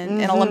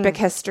moment in Olympic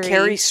history.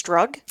 Carrie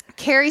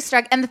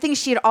Strug. And the thing,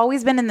 she had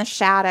always been in the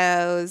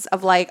shadows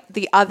of like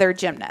the other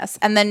gymnasts.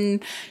 And then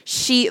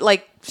she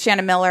like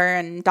Shannon Miller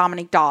and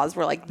Dominique Dawes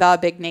were like the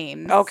big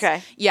names.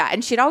 Okay. Yeah.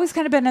 And she'd always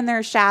kind of been in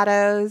their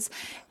shadows.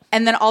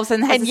 And then all of a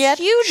sudden has this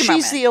huge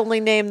moment. She's the only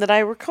name that I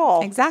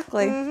recall.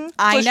 Exactly.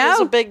 I know. She was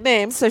a big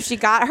name. So she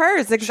got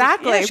hers.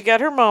 Exactly. She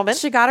got her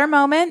moment.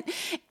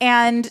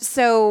 And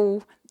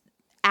so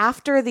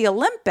after the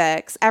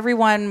Olympics,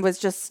 everyone was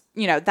just,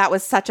 that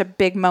was such a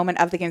big moment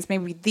of the games,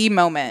 maybe the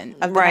moment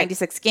of the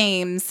 96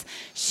 games.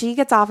 She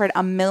gets offered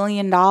 $1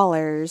 million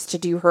to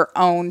do her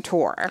own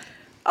tour.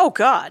 Oh,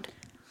 God.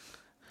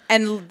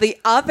 And the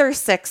other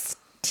 6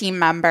 team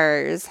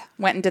members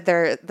went and did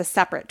the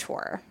separate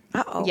tour.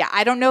 Uh-oh. Yeah,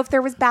 I don't know if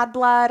there was bad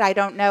blood. I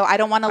don't know. I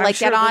don't want to like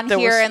get on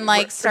here and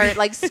like start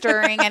like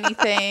stirring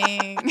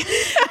anything.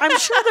 I'm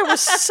sure there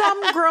was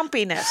some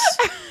grumpiness.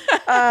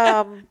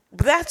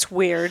 That's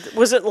weird.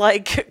 Was it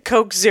like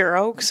Coke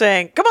Zero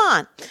saying, "Come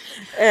on"?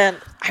 And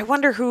I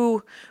wonder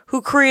who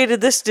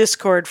created this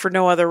discord for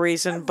no other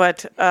reason.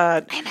 But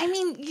and I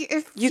mean,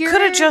 if you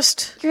could have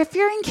just if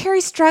you're in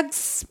Carrie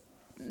Strug's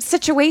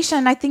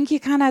situation, I think you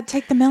kind of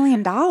take the $1 million.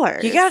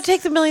 You got to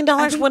take the $1 million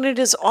when it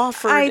is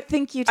offered. I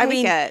think you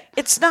take it.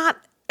 It's not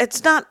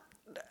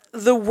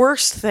the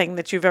worst thing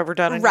that you've ever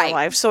done in your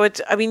life. So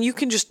you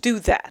can just do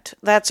that.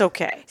 That's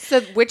okay. So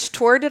which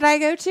tour did I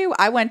go to?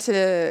 I went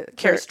to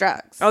Carrie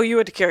Strug's. Oh, you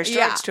went to Carrie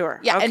Strug's tour.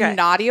 Yeah, okay. And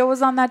Nadia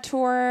was on that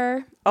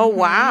tour. Oh,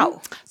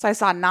 wow. So I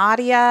saw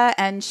Nadia,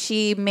 and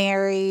she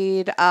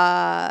married...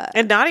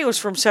 and Nadia was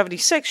from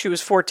 76. She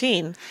was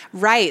 14.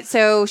 Right.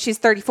 So she's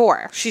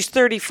 34. She's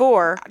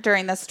 34.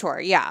 During this tour,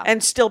 yeah.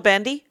 And still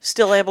bendy?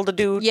 Still able to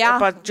do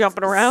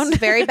jumping around?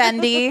 Very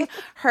bendy.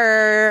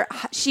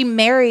 She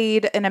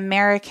married an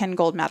American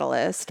gold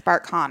medalist,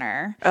 Bart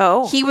Connor.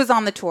 Oh. He was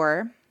on the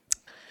tour.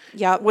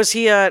 Yeah. Was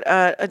he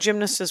a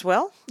gymnast as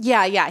well?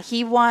 Yeah.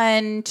 He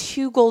won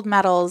 2 gold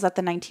medals at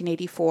the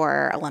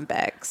 1984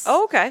 Olympics.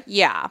 Oh, okay.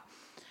 Yeah.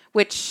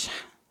 Which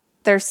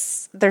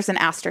there's an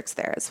asterisk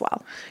there as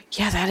well.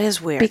 Yeah, that is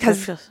weird.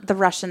 Because the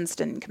Russians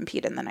didn't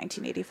compete in the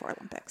 1984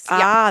 Olympics.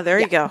 There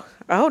you go.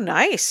 Oh,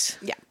 nice.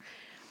 Yeah.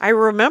 I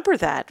remember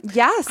that.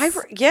 Yes.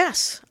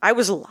 Yes. I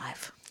was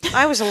alive.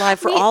 I was alive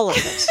for all of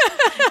this.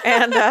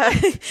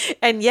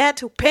 And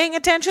yet, paying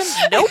attention?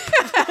 Nope.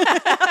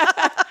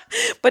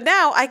 But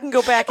now I can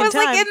go back in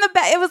time.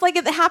 It was like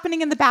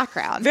happening in the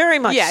background. Very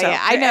much so. Yeah,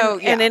 I know.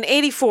 And in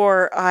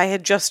 84, I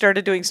had just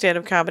started doing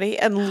stand-up comedy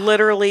and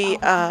literally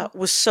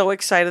was so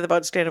excited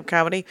about stand-up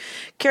comedy.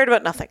 Cared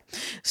about nothing.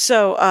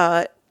 So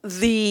I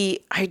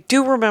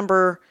do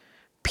remember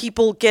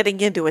people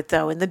getting into it,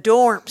 though, in the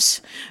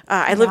dorms.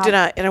 I lived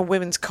in a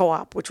women's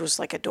co-op, which was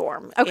like a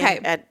dorm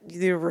at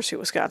the University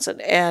of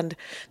Wisconsin. And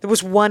there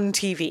was one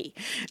TV,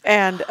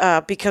 and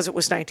because it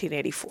was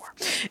 1984.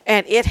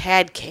 And it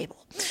had cable.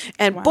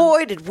 And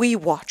boy, did we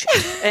watch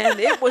it. And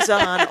it was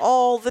on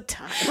all the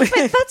time. But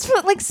that's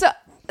what,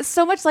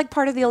 so much like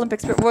part of the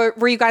Olympics.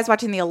 Were you guys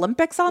watching the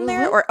Olympics on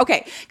there? Or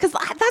okay, because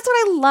that's what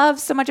I love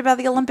so much about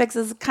the Olympics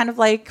is kind of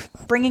like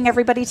bringing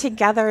everybody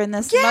together in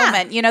this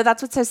moment.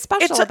 That's what's so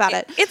special about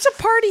it. It's a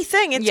party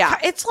thing.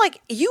 It's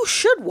like you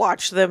should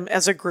watch them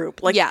as a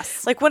group. Like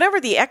yes, like whenever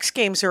the X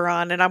Games are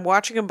on and I'm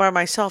watching them by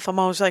myself, I'm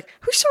always like,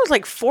 we should have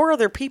like 4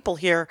 other people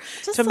here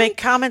to make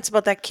comments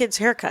about that kid's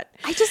haircut.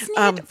 I just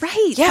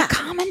need the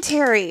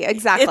commentary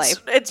exactly.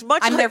 It's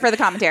much. I'm there for the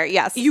commentary.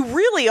 Yes, you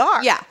really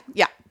are. Yeah.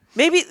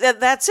 Maybe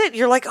that's it.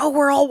 You're like, oh,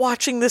 we're all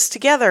watching this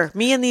together.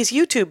 Me and these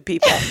YouTube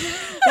people.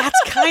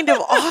 That's kind of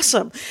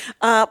awesome.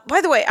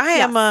 By the way, I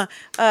am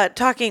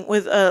talking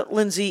with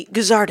Lindsay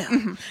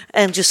Gazzardo.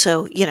 And just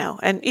so you know,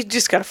 and you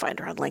just got to find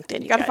her on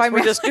LinkedIn. You got to find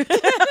me. Just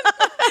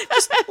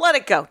let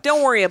it go.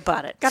 Don't worry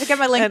about it. Got to get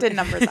my LinkedIn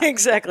number.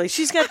 Exactly.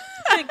 She's got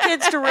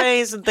kids to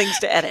raise and things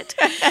to edit.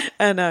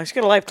 And she's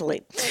got a life to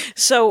lead.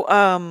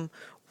 So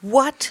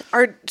what's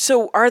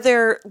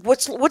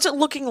it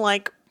looking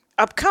like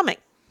upcoming?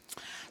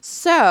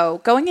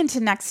 So going into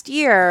next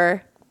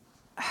year,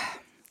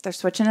 they're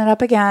switching it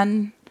up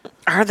again.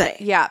 Are they?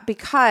 Yeah,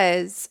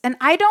 because, and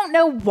I don't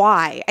know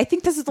why. I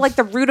think this is like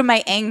the root of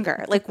my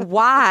anger. Like,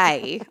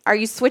 why are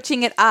you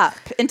switching it up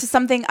into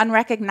something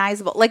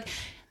unrecognizable? Like,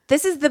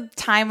 this is the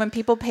time when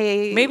people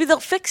pay. Maybe they'll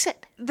fix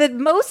it. Will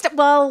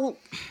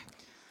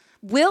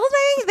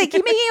they? They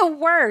keep making it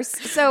worse.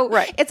 So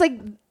It's like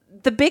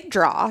the big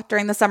draw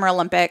during the Summer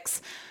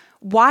Olympics.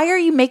 Why are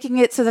you making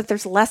it so that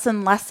there's less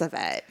and less of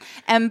it?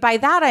 And by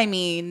that, I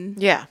mean,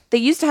 they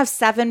used to have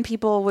 7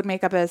 people would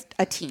make up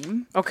a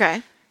team.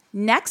 Okay.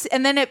 Next,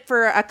 and then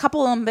for a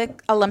couple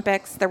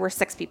Olympics, there were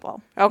 6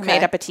 people who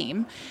made up a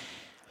team.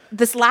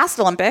 This last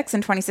Olympics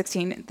in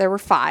 2016, there were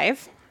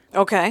 5.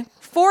 Okay.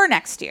 4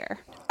 next year.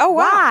 Oh,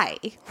 wow. Why?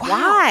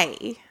 Wow.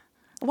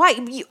 Why?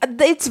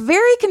 It's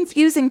very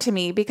confusing to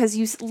me because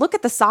you look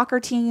at the soccer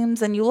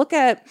teams and you look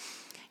at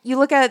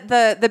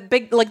the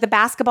big, like the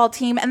basketball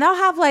team, and they'll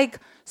have like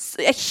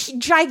a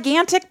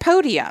gigantic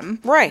podium.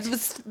 Right.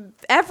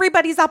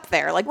 Everybody's up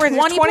there, like 20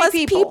 plus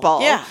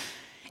people. Yeah.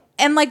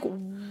 And like,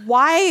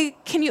 why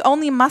can you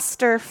only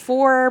muster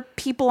 4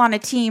 people on a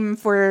team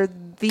for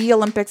the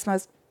Olympics'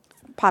 most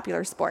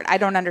popular sport? I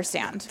don't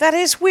understand. That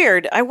is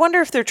weird. I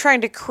wonder if they're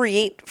trying to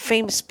create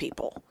famous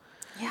people.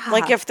 Yeah.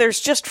 Like if there's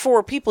just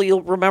 4 people,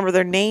 you'll remember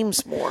their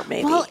names more,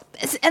 maybe. Well,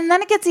 and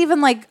then it gets even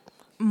like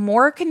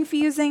more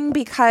confusing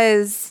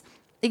because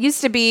it used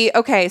to be,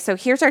 okay, so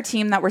here's our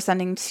team that we're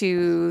sending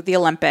to the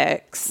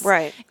Olympics.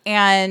 Right.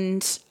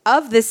 And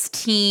of this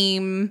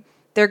team,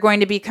 they're going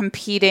to be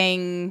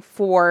competing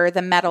for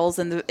the medals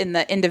in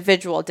the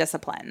individual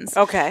disciplines.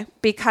 Okay.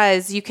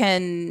 Because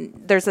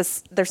there's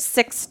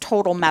 6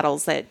 total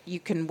medals that you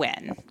can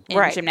win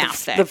in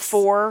gymnastics. The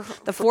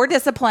 4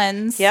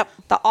 disciplines. Yep.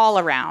 The all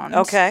around.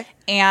 Okay.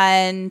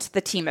 And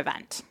the team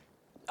event.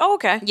 Oh,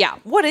 okay. Yeah.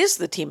 What is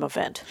the team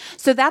event?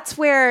 So that's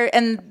where,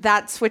 and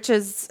that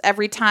switches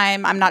every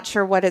time. I'm not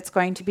sure what it's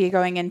going to be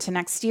going into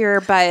next year,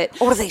 but...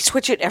 Oh, do they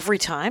switch it every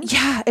time?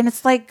 Yeah, and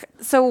it's like,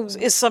 so...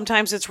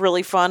 Sometimes it's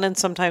really fun and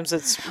sometimes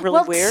it's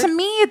really weird? To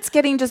me, it's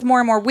getting just more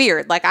and more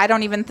weird. Like, I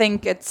don't even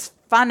think it's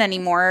fun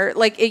anymore.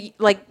 Like in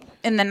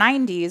the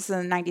 90s, in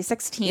the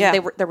 96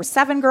 team, there were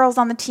 7 girls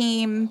on the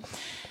team.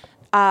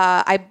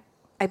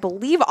 I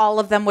believe all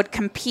of them would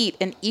compete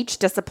in each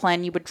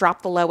discipline. You would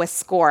drop the lowest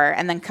score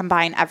and then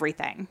combine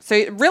everything. So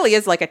it really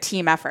is like a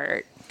team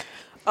effort.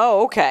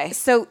 Oh, okay.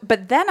 So,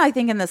 but then I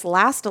think in this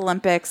last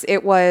Olympics,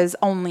 it was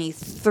only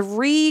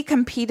 3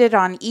 competed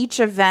on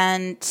each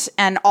event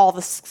and all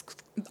the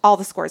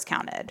scores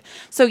counted.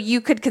 So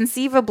you could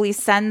conceivably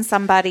send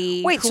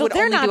somebody. Wait, so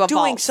they're not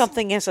doing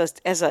something as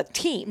a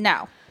team?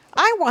 No.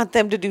 I want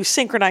them to do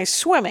synchronized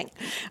swimming.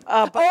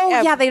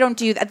 They don't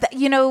do that.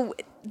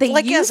 They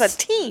as a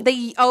team. They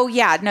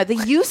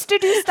used to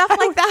do stuff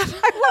like that.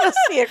 I want to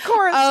see a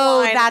chorus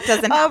line that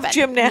doesn't happen. Of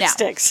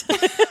gymnastics. No.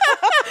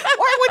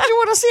 Why would you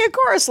want to see a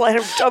chorus line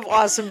of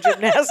awesome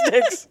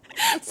gymnastics?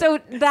 So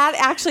that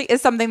actually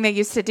is something they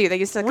used to do. They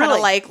used to kind of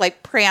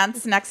like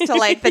prance next to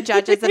like the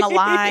judges in a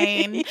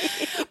line.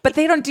 But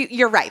they don't do,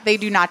 you're right, they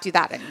do not do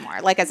that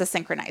anymore, like as a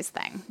synchronized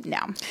thing. No.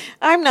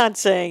 I'm not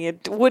saying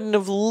it wouldn't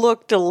have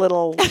looked a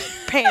little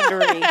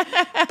pandery,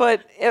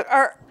 but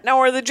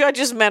are the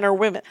judges men or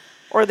women?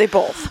 Or are they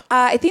both?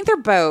 I think they're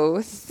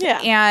both.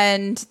 Yeah.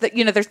 And,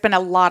 there's been a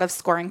lot of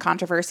scoring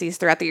controversies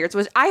throughout the years,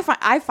 which I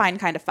find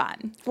kind of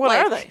fun. What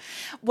are they?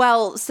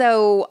 Well,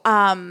 so...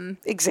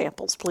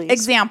 examples, please.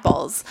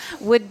 Examples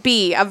would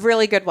be, a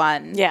really good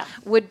one. Yeah.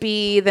 Would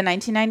be the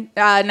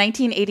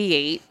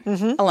 1988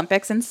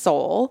 Olympics in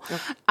Seoul.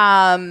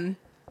 Okay.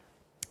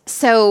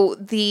 So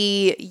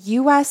the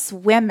U.S.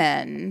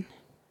 women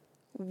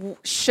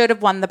should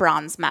have won the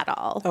bronze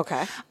medal.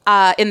 Okay.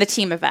 In the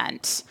team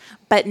event.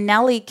 But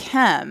Nellie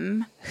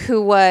Kim,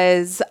 who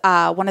was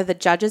one of the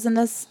judges in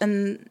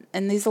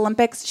these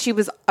Olympics, she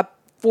was a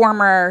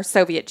former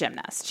Soviet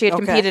gymnast. She had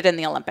competed in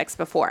the Olympics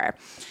before.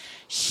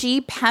 She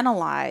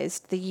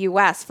penalized the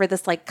U.S. for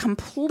this like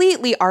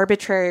completely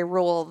arbitrary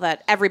rule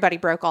that everybody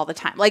broke all the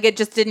time. Like it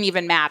just didn't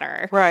even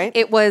matter. Right.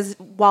 It was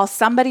while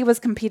somebody was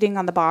competing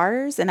on the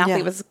bars, an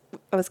athlete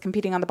was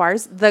competing on the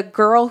bars, the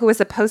girl who was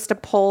supposed to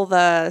pull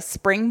the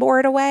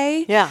springboard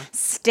away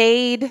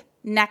stayed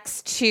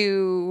next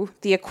to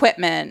the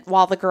equipment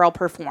while the girl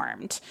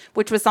performed,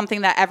 which was something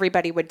that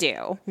everybody would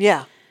do.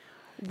 Yeah.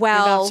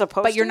 Well,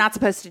 you're not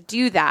supposed to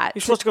do that.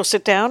 You're supposed to go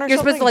sit down or you're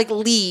something? You're supposed to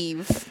like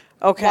leave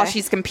while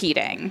she's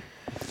competing.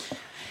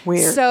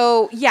 Weird.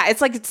 So yeah,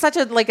 it's like it's such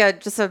a like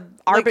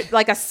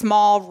a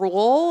small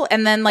rule,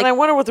 and then like and I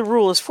wonder what the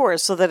rule is for,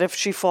 so that if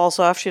she falls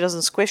off, she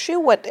doesn't squish you.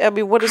 What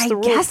is the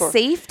rule guess for?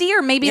 Safety,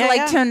 or maybe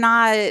to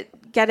not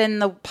get in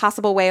the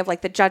possible way of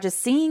like the judges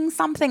seeing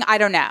something. I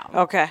don't know.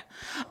 Okay.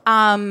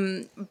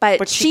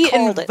 But she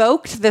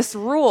invoked this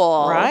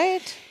rule,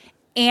 right,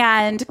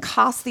 and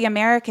cost the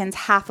Americans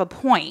half a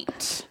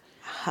point,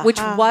 which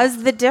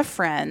was the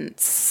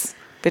difference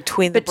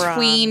between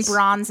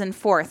bronze and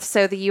fourth.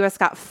 So the U.S.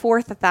 got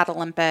fourth at that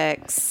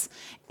Olympics,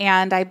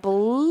 and I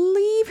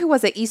believe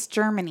East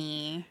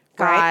Germany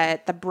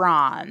got the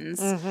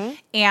bronze,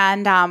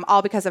 and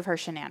all because of her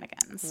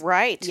shenanigans.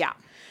 Right. Yeah.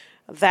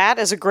 That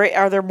is a great.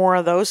 Are there more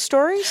of those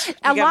stories? You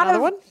got lot another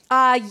of one?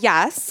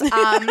 Yes.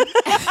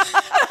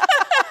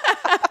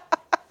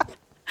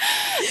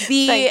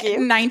 The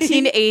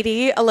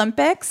 1980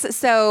 Olympics,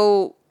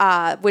 so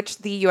which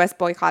the U.S.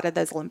 boycotted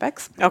those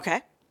Olympics.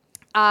 Okay.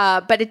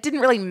 But it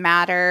didn't really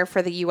matter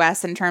for the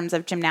U.S. in terms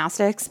of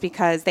gymnastics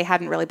because they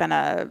hadn't really been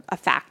a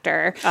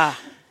factor.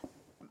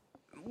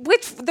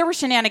 Which there were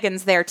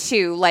shenanigans there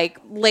too. Like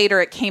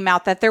later it came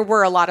out that there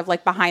were a lot of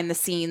like behind the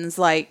scenes,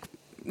 like,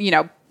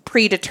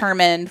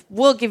 predetermined,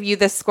 we'll give you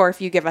this score if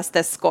you give us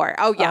this score.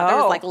 Oh yeah, there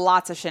was like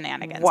lots of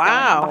shenanigans going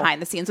on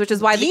behind the scenes, which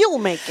is why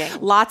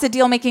lots of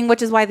deal making,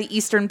 which is why the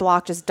Eastern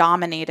Bloc just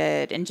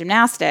dominated in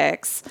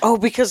gymnastics. Oh,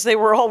 because they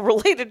were all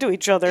related to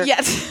each other.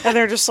 Yes. And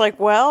they're just like,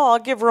 well, I'll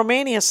give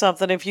Romania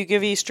something if you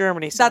give East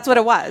Germany something. That's what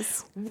it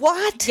was.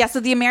 What? Yeah,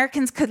 so the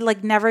Americans could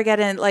like never get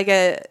in,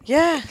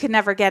 could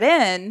never get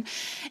in.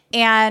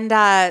 And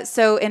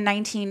so in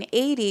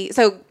 1980,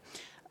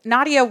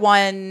 Nadia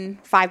won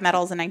 5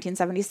 medals in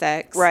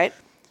 1976. Right.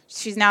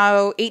 She's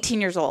now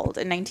 18 years old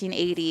in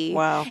 1980.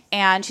 Wow.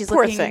 And she's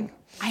Poor looking. thing.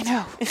 I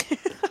know.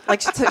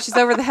 Like she's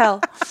over the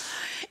hill.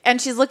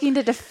 And she's looking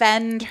to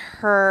defend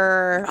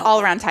her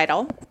all-around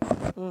title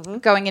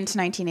going into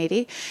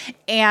 1980.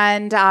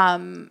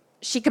 And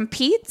she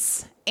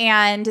competes,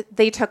 and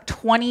they took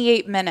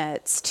 28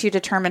 minutes to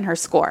determine her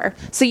score.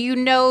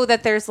 So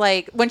that there's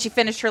when she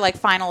finished her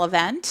final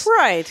event.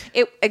 Right.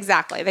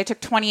 Exactly. They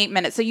took 28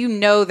 minutes.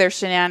 So there's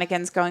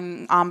shenanigans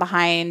going on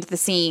behind the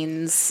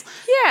scenes.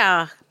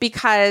 Yeah.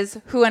 Because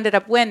who ended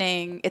up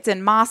winning? It's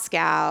in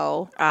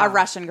Moscow. A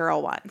Russian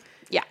girl won.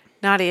 Yeah.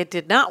 Nadia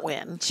did not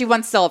win. She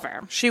won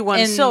silver. In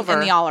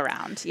the all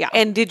around. Yeah.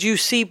 And did you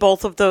see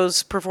both of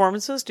those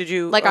performances? Did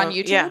you on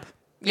YouTube?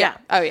 Yeah.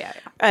 Oh yeah.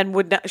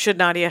 And should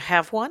Nadia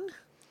have won?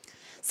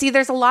 See,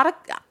 there's a lot of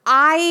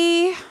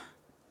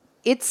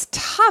it's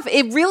tough.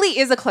 It really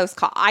is a close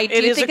call. I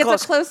do think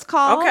it's a close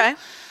call. Okay.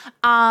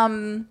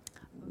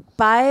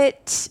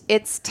 But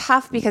it's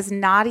tough because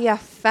Nadia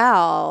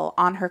fell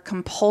on her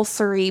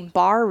compulsory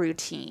bar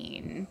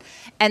routine.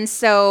 And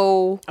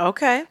so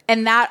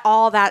and that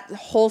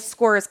whole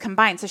score is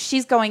combined. So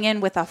she's going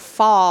in with a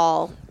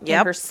fall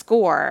in her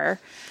score.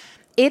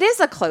 It is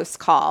a close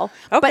call,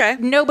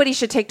 but nobody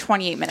should take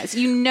 28 minutes.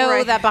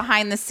 That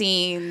behind the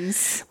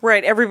scenes.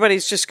 Right.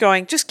 Everybody's just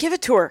going, just give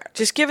it to her.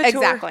 Just give it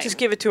to her. Just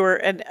give it to her.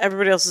 And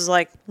everybody else is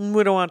like,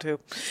 we don't want to.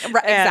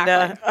 Right,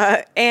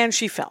 exactly. And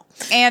she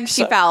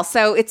fell.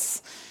 So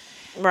it's...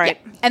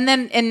 Right. Yeah. And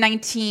then in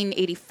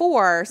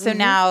 1984, so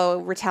now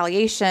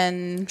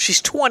retaliation.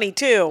 She's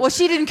 22. Well,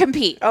 she didn't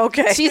compete.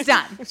 Okay. She's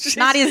done.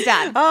 Nadia's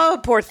done. Oh,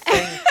 poor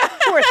thing.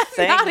 Poor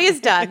thing. Nadia's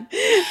done.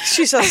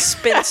 She's a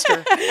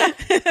spinster.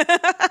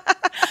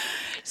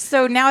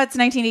 So now it's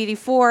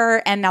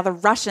 1984, and now the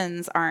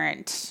Russians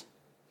aren't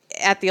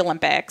at the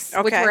Olympics,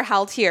 which were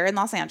held here in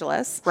Los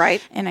Angeles.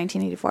 Right. In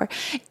 1984.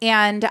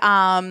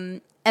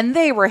 And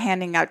they were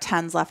handing out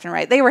 10s left and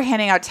right. They were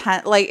handing out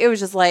 10, it was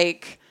just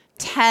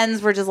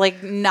 10s were just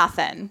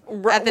nothing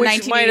at the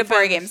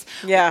 1984 games.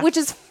 Yeah. Which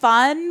is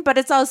fun, but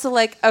it's also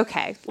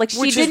okay. Which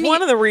is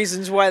one of the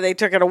reasons why they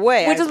took it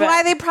away. Which is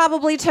why they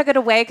probably took it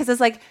away, because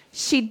it's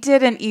she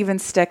didn't even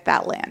stick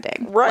that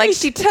landing. Right.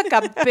 She took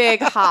a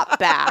big hop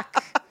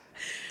back.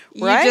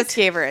 Right? You just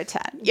gave her a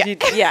 10.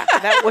 Yeah.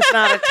 That was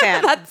not a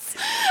 10.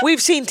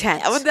 We've seen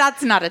 10s.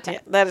 That's not a 10. Yeah,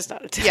 that is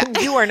not a 10.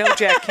 Yeah. You are no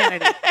Jack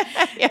Kennedy.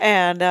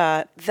 And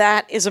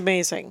that is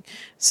amazing.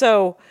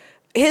 So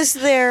is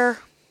there...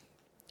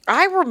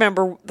 I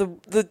remember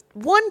the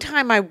one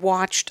time I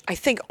watched, I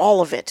think all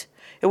of it.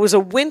 It was a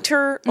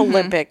Winter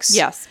Olympics.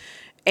 Yes.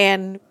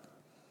 And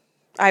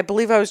I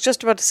believe I was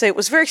just about to say it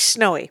was very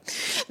snowy.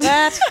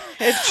 That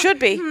it should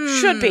be.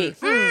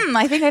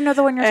 I think I know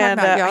the one you're talking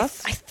about.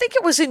 Yes. I think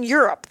it was in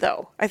Europe,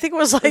 though. I think it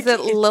was Is it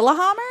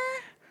Lillehammer?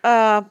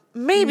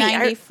 Maybe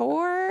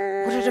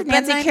 94. Would it have been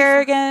Nancy 94?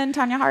 Kerrigan,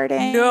 Tanya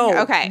Harding.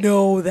 No. Okay.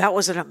 No, that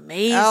was an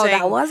amazing. Oh,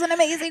 that was an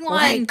amazing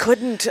one. I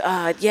couldn't.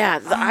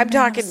 I'm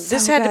talking. So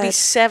this had to be good.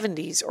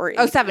 70s or 80s.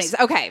 Oh, 70s.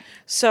 Okay.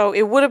 So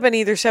it would have been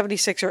either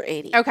 76 or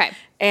 80. Okay.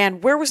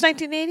 And where was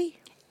 1980?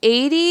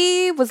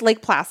 80 was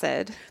Lake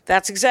Placid.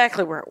 That's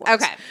exactly where it was.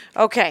 Okay.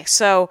 Okay.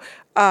 So,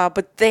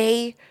 but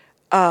they.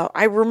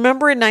 I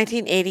remember in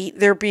 1980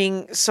 there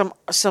being some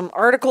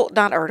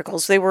not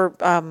articles. They were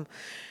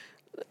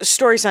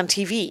stories on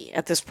TV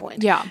at this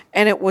point. Yeah.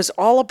 And it was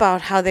all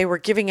about how they were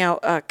giving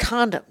out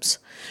condoms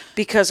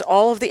because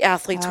all of the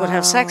athletes would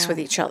have sex with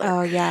each other.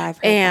 Oh, yeah. I've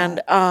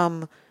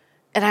heard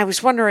and I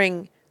was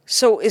wondering,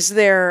 so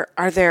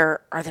are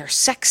there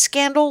sex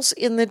scandals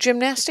in the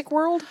gymnastic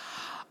world?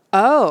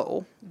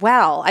 Oh,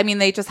 well, I mean,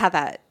 they just had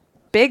that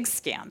big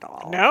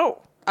scandal.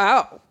 No.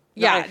 Oh,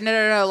 yeah. Right.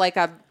 No. Like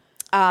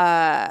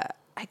I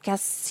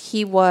guess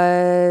he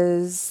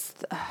was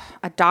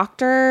a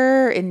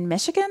doctor in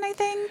Michigan, I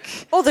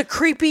think. Oh, the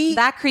creepy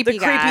guy. creepy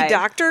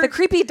doctor? The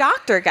creepy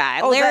doctor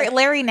guy.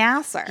 Larry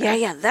Nassar.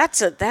 Yeah,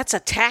 that's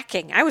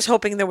attacking. I was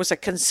hoping there was a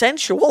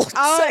consensual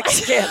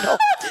sex scandal.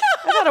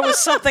 I thought it was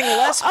something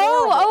less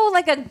horrible. Oh,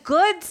 like a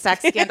good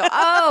sex scandal.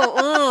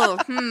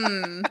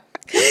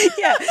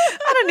 Yeah,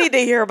 I don't need to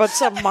hear about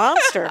some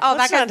monster. Oh,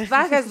 that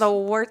guy's the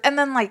worst. And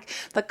then like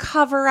the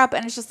cover up,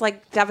 and it's just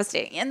like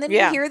devastating. And then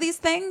you hear these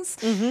things,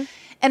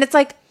 and it's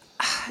like,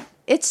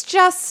 it's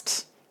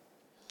just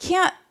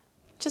can't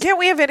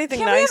we have anything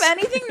nice? We have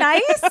anything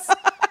nice?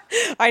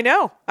 I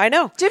know.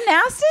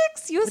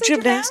 Gymnastics? You say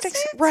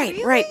gymnastics? Right,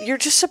 really? right. You're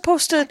just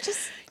supposed to.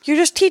 You're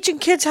just teaching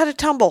kids how to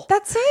tumble.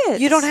 That's it.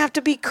 You don't have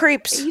to be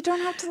creeps. You don't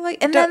have to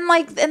and then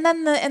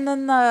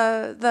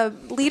the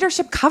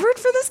leadership covered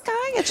for this guy.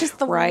 It's just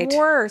the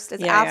worst.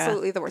 It's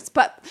absolutely the worst.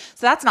 But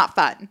so that's not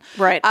fun.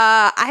 Right.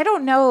 I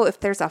don't know if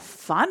there's a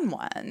fun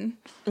one.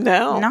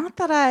 No. Not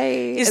that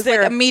is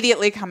there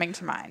immediately coming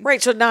to mind.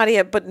 Right. So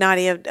Nadia,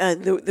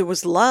 there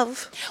was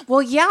love.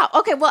 Well, yeah.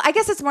 Okay. Well, I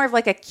guess it's more of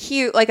like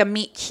a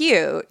meet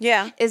cute.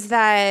 Yeah. Is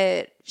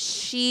that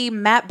she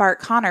met Bart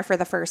Connor for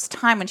the first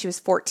time when she was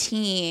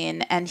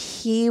 14, and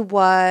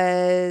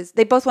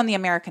they both won the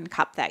American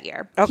Cup that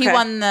year. Okay. He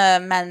won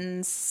the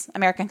men's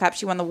American Cup.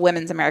 She won the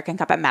women's American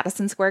Cup at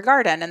Madison Square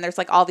Garden, and there's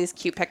like all these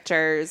cute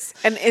pictures.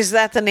 And is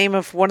that the name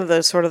of one of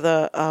the sort of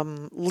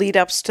the lead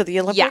ups to the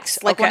Olympics?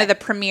 Yes, like one of the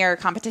premier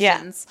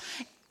competitions.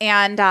 Yeah.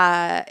 And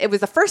it was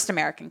the first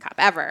American Cup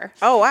ever.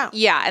 Oh wow!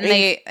 Yeah,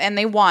 and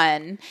they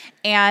won,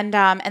 and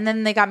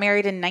then they got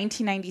married in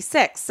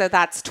 1996. So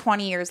that's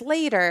 20 years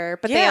later.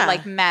 But they had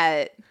like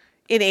met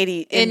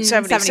in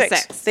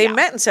 76. They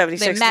met in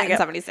 76. They met in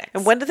 76.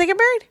 And when did they get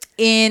married?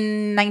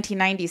 In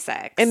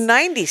 1996. In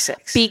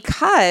 96.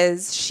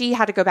 Because she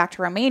had to go back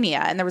to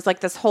Romania, and there was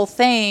like this whole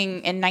thing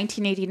in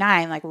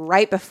 1989, like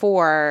right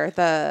before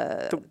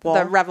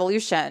the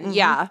revolution. Mm-hmm.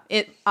 Yeah.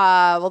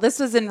 This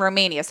was in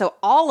Romania. So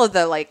all of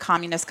the like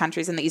communist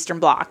countries in the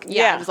Eastern Bloc.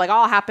 Yeah. It was like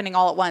all happening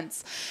all at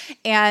once.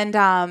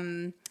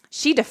 And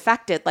she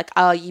defected like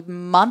a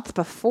month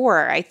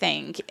before, I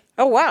think.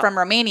 Oh, wow. From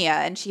Romania.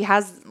 And she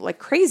has like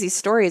crazy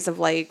stories of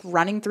like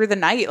running through the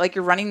night, like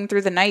you're running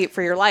through the night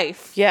for your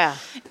life. Yeah.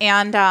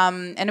 And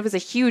it was a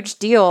huge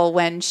deal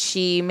when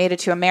she made it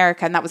to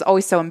America. And that was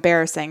always so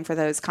embarrassing for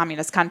those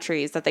communist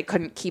countries that they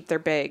couldn't keep their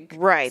big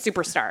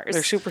superstars.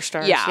 Their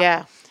superstars.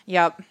 Yeah.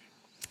 Yep.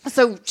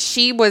 So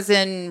she was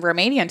in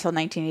Romania until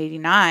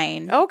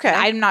 1989. Okay.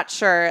 I'm not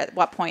sure at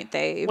what point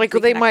they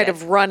they might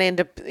have run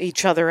into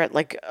each other at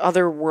like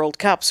other World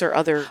Cups or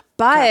other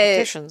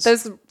competitions.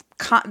 Those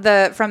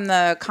from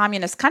the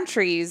communist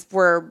countries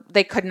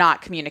they could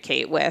not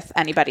communicate with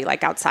anybody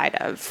like outside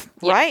of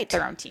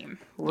their own team.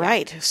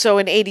 Right. Yeah. So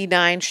in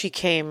 89 she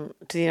came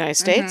to the United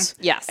States.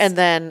 Mm-hmm. Yes. And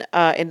then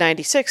in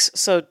 96,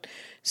 so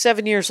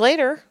 7 years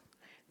later.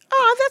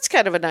 Oh, that's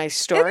kind of a nice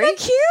story. Isn't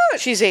that cute?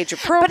 She's age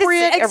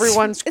appropriate.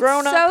 Everyone's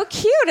grown up. So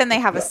cute. And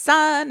they have a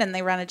son and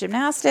they run a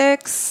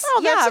gymnastics.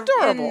 Oh, that's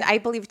adorable. In, I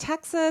believe,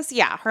 Texas.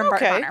 Yeah. Her and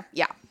Bart Connor.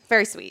 Yeah.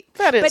 Very sweet.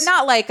 That is. But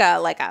not like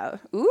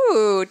a,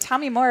 ooh, tell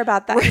me more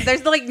about that. Right.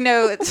 There's like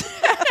no.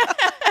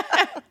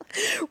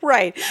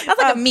 Right. That's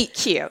like a meet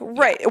cute.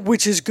 Right. Yeah.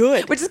 Which is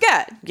good.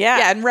 Yeah.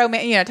 Yeah. And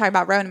talking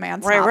about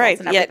romance novels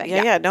and everything.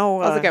 Yeah.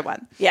 No. That was a good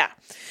one. Yeah.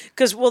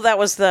 Because, that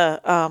was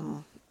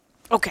the,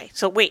 okay.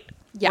 So wait.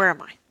 Yeah. Where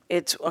am I?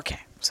 It's okay.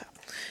 So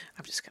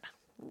I'm just going to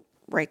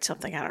write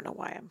something. I don't know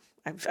why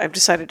I've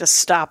decided to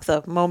stop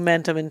the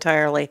momentum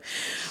entirely.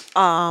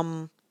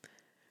 It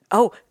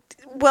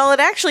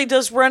actually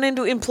does run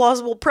into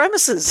implausible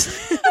premises.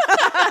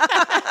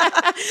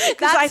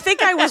 Because I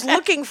think I was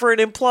looking for an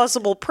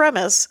implausible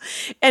premise,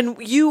 and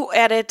you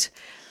edit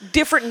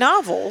different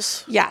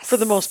novels, yes, for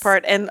the most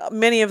part, and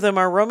many of them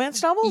are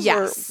romance novels.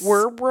 Yes,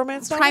 or were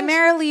romance novels,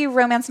 primarily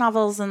romance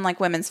novels and like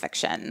women's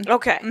fiction.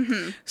 Okay,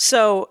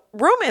 So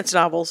romance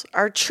novels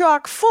are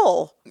chock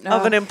full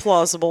of an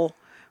implausible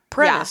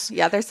premise.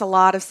 Yeah, there's a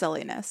lot of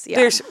silliness. Yeah.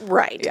 There's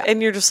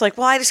and you're just like,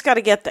 well, I just got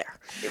to get there,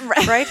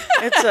 right?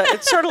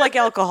 It's sort of like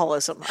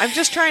alcoholism. I'm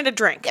just trying to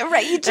drink,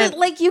 right? You just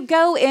you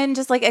go in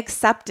just like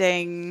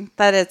accepting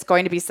that it's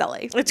going to be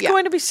silly. It's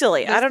going to be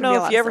silly. I don't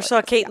know if you ever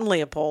saw Kate and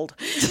Leopold,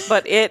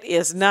 but it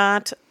is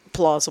not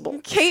plausible.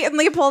 Kate and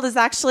Leopold is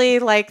actually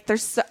like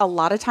there's a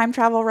lot of time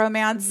travel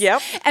romance.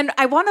 Yep, and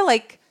I want to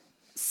like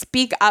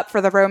speak up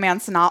for the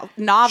romance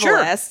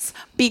novelists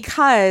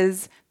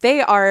because they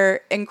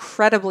are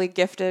incredibly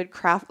gifted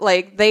craft.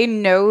 Like they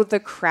know the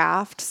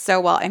craft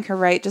so well and can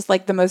write just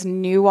like the most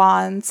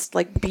nuanced,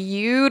 like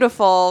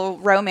beautiful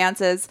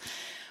romances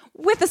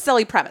with a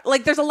silly premise.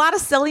 Like there's a lot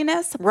of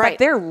silliness, but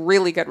they're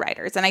really good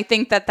writers. And I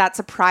think that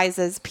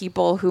surprises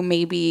people who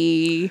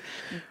maybe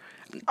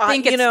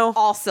think it's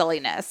all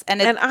silliness.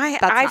 And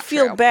I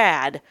feel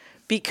bad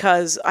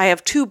because I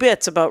have 2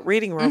 bits about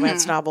reading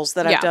romance novels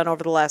that I've done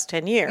over the last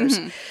 10 years.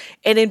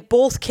 And in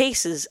both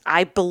cases,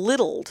 I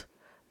belittled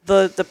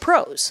the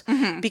prose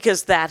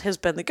because that has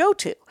been the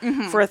go-to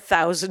for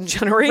 1,000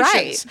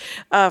 generations.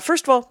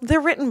 First of all,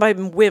 they're written by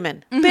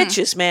women.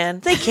 Bitches,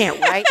 man. They can't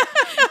write.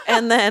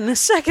 And then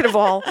second of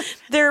all,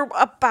 they're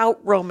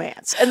about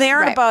romance. And they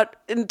aren't about,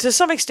 and to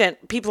some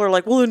extent, people are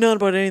like, well, they're not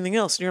about anything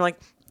else. And you're like,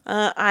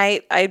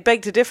 I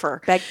beg to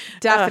differ.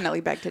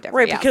 Definitely beg to differ.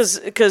 Right,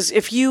 because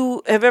if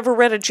you have ever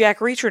read a Jack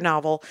Reacher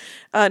novel,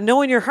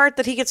 know in your heart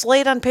that he gets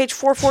laid on page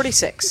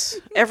 446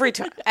 every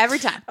time. Every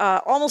time.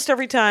 Almost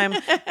every time.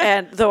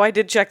 And though I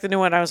did check the new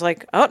one, I was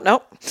like, oh,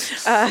 no.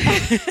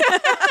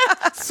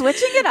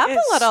 Switching it up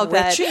a little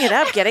bit. Switching it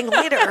up, getting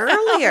laid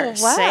earlier,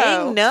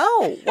 saying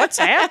no. What's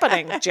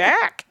happening,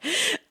 Jack?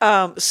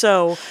 But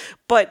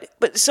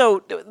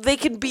so they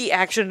can be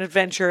action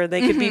adventure,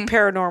 they could be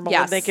paranormal,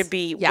 and they could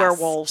be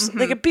werewolves.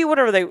 They could be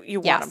whatever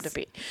you want them to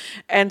be.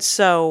 And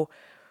so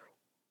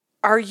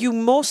are you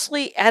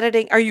mostly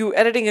editing? Are you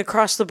editing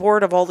across the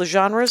board of all the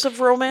genres of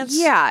romance?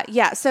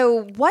 Yeah.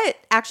 So what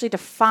actually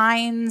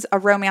defines a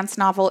romance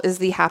novel is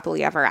the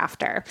happily ever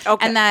after.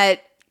 Okay. And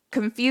that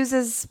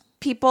confuses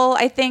people,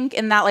 I think,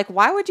 in that, like,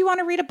 why would you want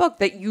to read a book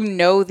that you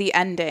know the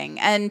ending?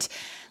 And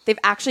they've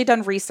actually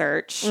done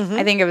research.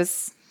 I think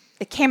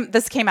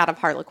this came out of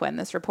Harlequin,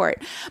 this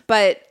report,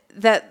 but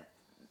that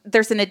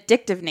there's an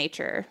addictive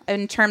nature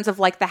in terms of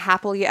like the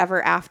happily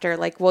ever after,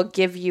 like will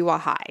give you a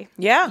high.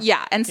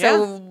 Yeah. And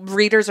so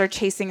readers are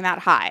chasing that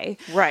high.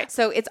 Right.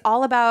 So it's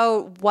all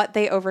about what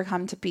they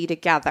overcome to be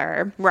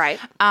together. Right.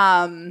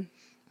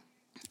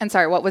 And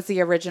sorry, what was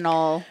the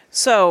original?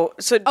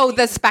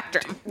 The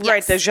spectrum.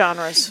 Right, the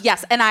genres.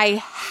 Yes, and I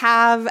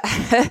have,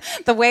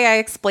 the way I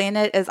explain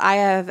it is I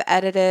have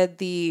edited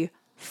the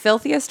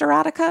filthiest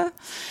erotica,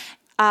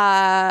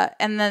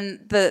 and then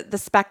the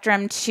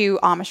spectrum to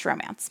Amish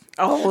romance.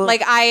 Oh.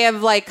 Like I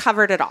have like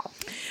covered it all.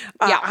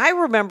 I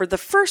remember the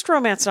first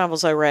romance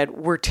novels I read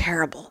were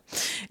terrible.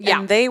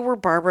 And they were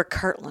Barbara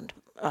Cartland.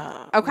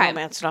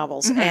 Romance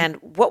novels. And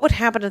what would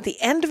happen at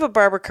the end of a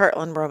Barbara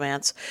Cartland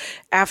romance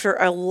after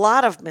a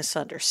lot of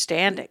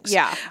misunderstandings?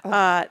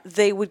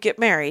 They would get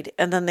married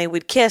and then they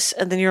would kiss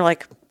and then you're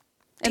like,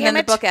 and then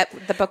the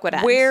book would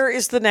end. Where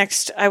is the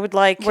next? I would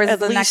like where's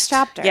the next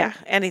chapter? Yeah,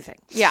 anything.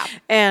 Yeah.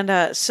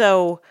 And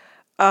so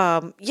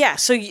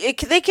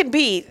they can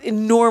be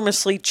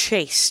enormously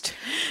chaste.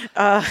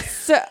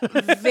 So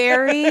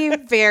very,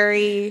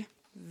 very,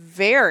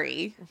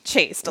 very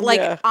chaste.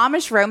 Like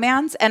Amish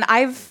romance, and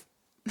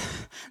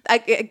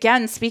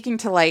again, speaking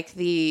to like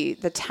the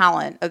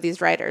talent of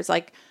these writers,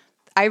 like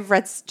I've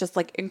read just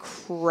like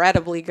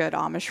incredibly good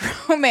Amish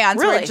romance,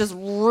 where it's just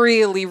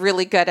really,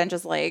 really good and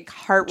just like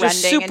heartrending,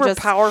 just super and just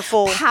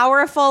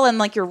powerful, and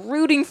like you're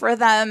rooting for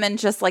them and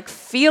just like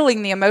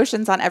feeling the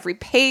emotions on every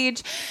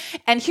page.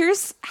 And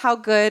here's how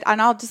good,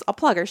 and I'll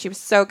plug her. She was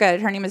so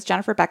good. Her name is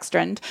Jennifer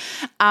Beckstrand.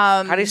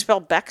 How do you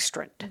spell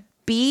Beckstrand?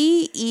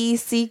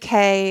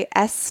 Beckstrand.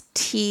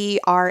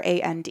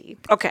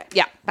 Okay.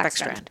 Yeah,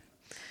 Beckstrand.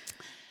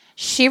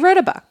 She wrote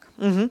a book,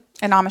 an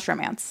Amish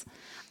romance,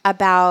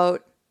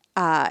 about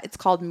it's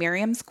called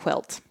Miriam's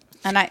Quilt,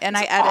 and I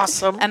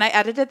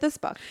edited this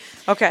book.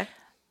 Okay.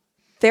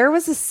 There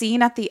was a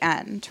scene at the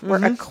end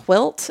where a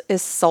quilt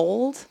is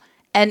sold,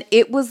 and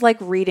it was like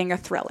reading a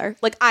thriller.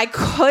 Like I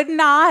could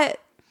not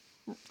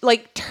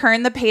like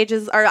turn the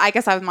pages, or I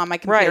guess I was on my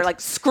computer, like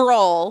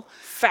scroll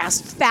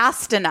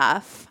fast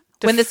enough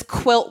when this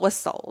quilt was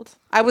sold.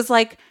 I was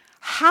like,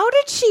 how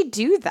did she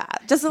do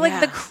that? Just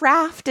like the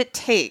craft it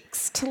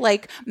takes to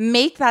like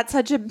make that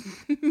such a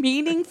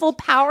meaningful,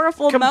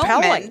 powerful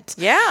moment.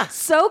 Yeah.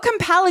 So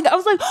compelling. I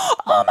was like,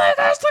 oh my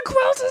gosh, the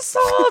quilt is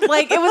sold.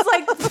 Like it was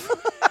like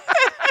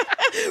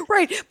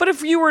right. But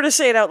if you were to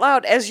say it out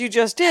loud, as you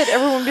just did,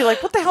 everyone would be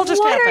like, what the hell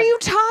just happened? What are you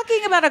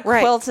talking about? A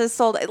quilt is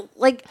sold.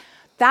 Like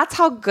that's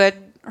how good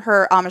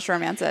her Amish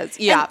romance is.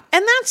 Yeah.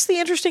 And that's the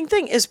interesting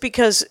thing is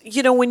because,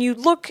 you know, when you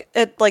look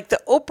at like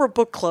the Oprah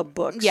Book Club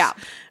books. Yeah.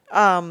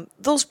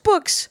 Those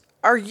books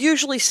are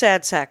usually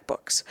sad sack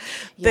books.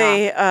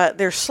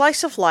 They're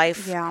slice of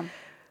life. Yeah.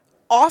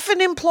 Often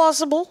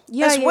implausible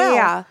as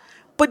well.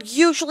 But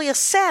usually a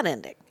sad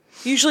ending.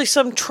 Usually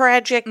some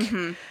tragic,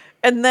 and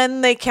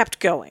then they kept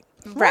going.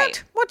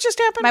 Right. What just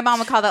happened? My mom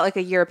would call that like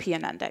a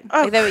European ending.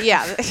 Oh. Like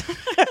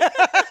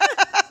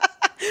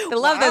they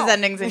love those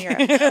endings in Europe.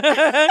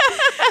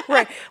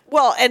 Right.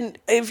 Well, and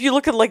if you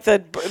look at like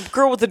the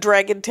Girl with the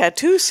Dragon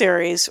Tattoo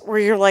series, where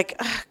you're like,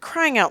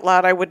 crying out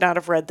loud, I would not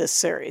have read this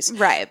series.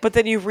 Right. But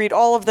then you read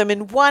all of them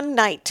in one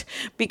night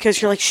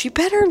because you're like, she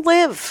better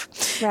live.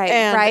 Right.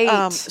 And, right.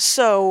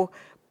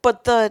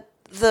 But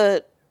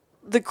the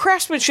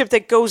craftsmanship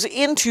that goes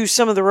into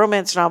some of the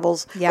romance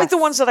novels, like the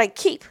ones that I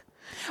keep.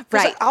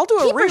 Right. I'll do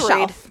a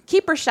reread.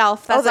 Keeper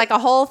shelf. That's like a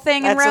whole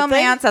thing in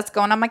romance. That's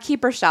going on my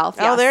keeper shelf.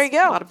 Yes. Oh, there you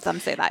go. A lot of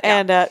them say that. Yeah.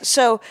 And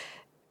so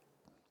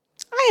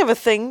I have a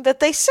thing that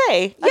they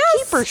say. A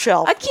keeper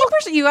shelf. A keeper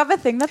shelf. You have a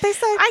thing that they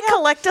say? I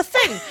collect a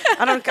thing.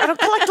 I don't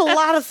collect a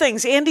lot of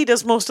things. Andy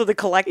does most of the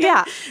collecting.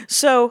 Yeah.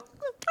 So, all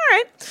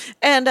right.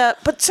 And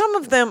but some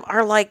of them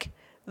are like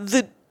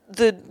the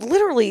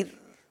literally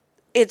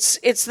it's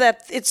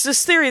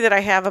this theory that I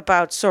have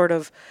about sort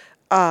of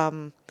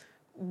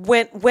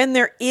when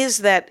there is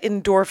that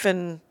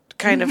endorphin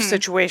kind of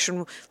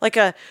situation, like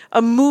a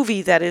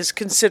movie that is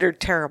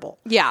considered terrible.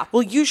 Yeah.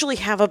 Will usually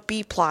have a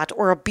B plot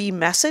or a B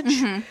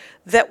message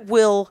that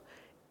will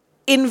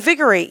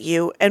invigorate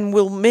you and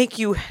will make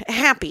you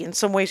happy in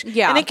some ways.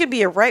 Yeah. And it could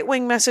be a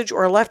right-wing message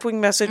or a left-wing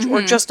message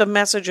or just a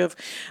message of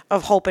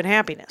hope and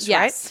happiness,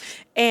 Yes.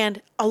 right?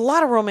 And a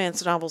lot of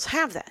romance novels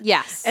have that.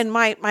 Yes. And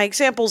my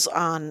examples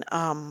on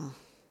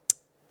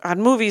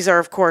movies are,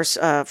 of course,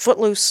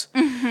 Footloose.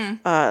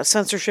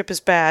 Censorship is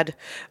bad.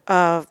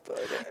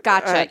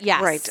 Gotcha.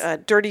 Yes.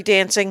 Right. Dirty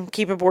Dancing,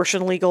 Keep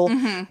Abortion Legal.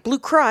 Blue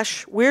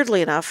Crush,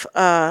 weirdly enough,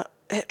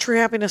 true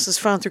happiness is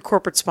found through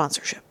corporate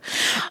sponsorship.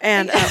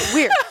 And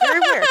weird. Very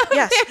weird.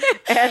 Yes.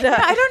 And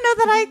I don't know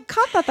that I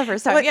caught that the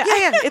first time. but, yeah,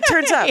 it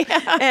turns out.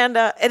 And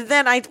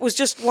then I was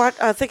just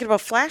thinking about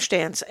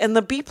Flashdance, and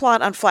the B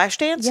plot on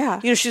Flashdance.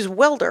 Yeah. She's a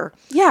welder.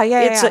 Yeah.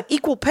 It's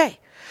equal pay.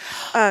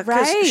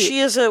 Because she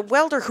is a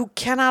welder who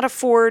cannot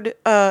afford,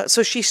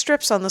 so she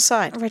strips on the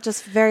side. We're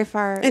just very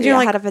far And you're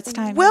ahead like, of its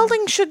time.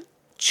 welding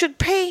should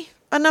pay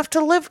enough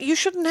to live. You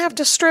shouldn't have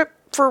to strip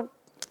for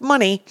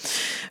money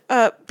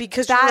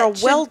because that you're a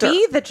welder. should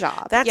be the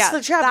job. That's the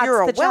job. That's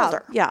You're a the job.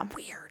 welder. Yeah.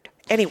 Weird.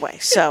 Anyway,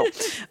 so,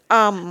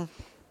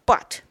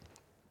 but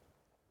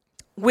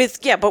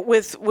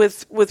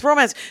with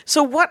romance.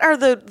 So, what are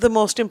the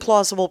most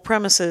implausible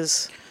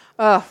premises?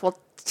 Oh, well,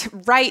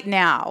 right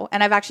now,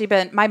 and I've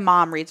actually my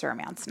mom reads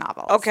romance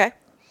novels. Okay.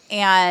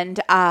 And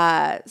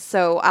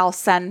so I'll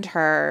send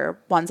her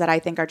ones that I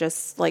think are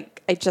just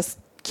like, I just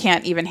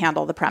can't even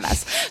handle the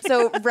premise.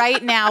 So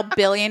right now,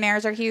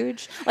 billionaires are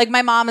huge. Like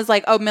my mom is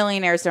like, oh,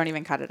 millionaires don't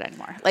even cut it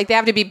anymore. Like they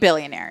have to be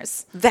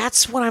billionaires.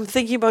 That's what I'm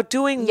thinking about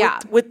doing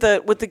with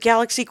the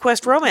Galaxy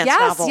Quest romance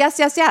novel.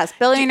 Yes.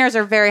 Billionaires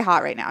are very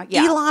hot right now.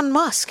 Yeah. Elon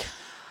Musk.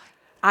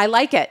 I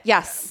like it.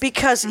 Yes.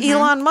 Because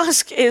Elon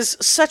Musk is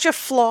such a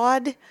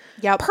flawed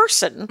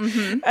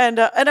person and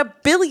a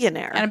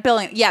billionaire. And a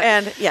billion.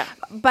 Yeah. And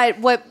But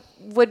what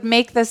would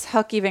make this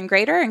hook even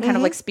greater and kind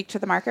of like speak to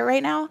the market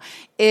right now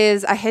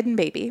is a hidden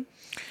baby.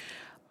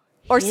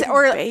 Or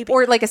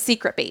like a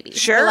secret baby.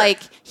 Sure. Or like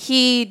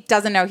he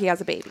doesn't know he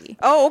has a baby.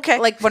 Oh, okay.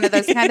 Like one of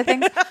those kind of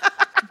things.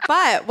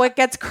 But what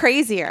gets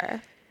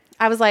crazier,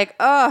 I was like,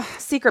 oh,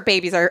 secret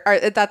babies are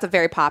that's a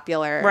very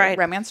popular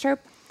romance trope.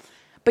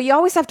 But you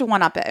always have to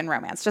one-up it in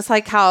romance, just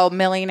like how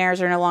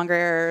millionaires are no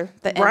longer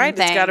the end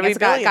thing. It's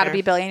got to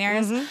be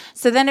billionaires.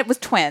 So then it was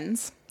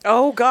twins.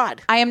 Oh,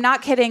 God. I am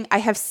not kidding. I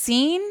have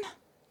seen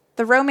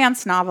the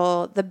romance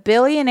novel, The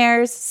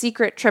Billionaire's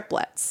Secret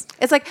Triplets.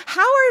 It's like,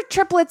 how are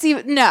triplets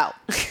even? No.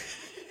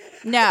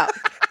 No.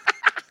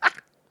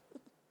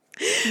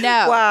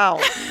 No.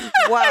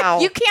 Wow.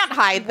 You can't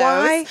hide those.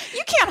 Why?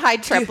 You can't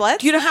hide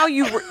triplets. Do you know how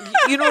you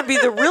know would be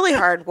the really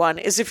hard one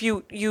is if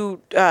you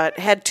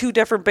had two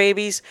different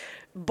babies.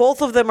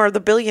 Both of them are the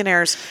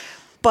billionaires,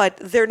 but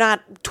they're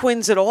not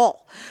twins at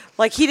all.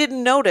 Like he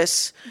didn't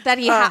notice that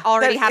he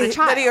already had a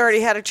child. That he already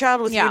had a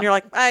child with you, and you're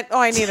like,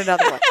 I need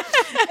another one.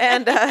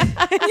 and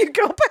you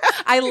go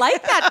back. I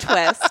like that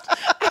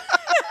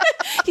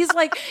twist. He's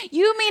like,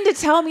 you mean to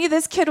tell me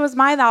this kid was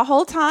mine the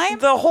whole time?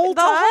 The whole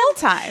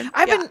time.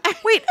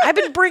 I've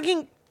been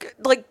bringing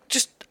like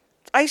just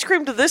ice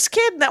cream to this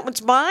kid, and that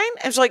one's mine.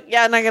 And it's like,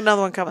 yeah, and I got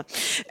another one coming.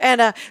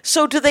 And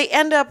so do they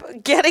end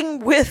up getting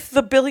with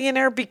the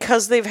billionaire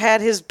because they've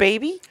had his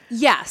baby?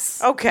 Yes.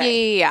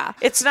 Okay. Yeah.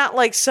 It's not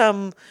like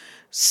some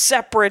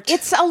separate.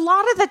 It's a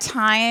lot of the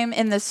time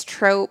in this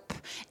trope,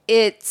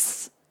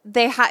 it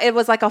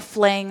was like a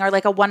fling or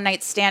like a one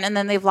night stand, and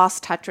then they've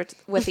lost touch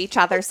with each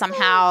other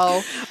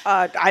somehow.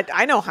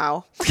 I know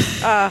how.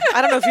 I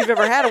don't know if you've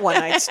ever had a one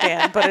night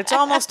stand, but it's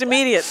almost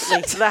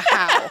immediately the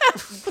how.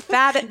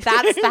 That's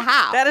the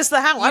how. That is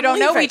the how. You don't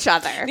know each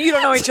other. You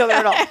don't know each other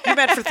at all. You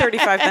met for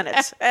 35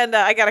 minutes, and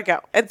I gotta go.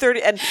 And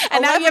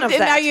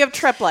now you have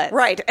triplets.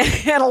 Right,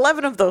 and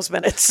 11 of those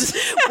minutes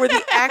were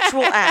the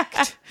actual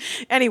act.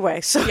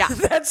 Anyway, so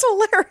that's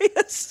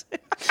hilarious.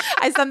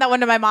 I sent that one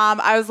to my mom.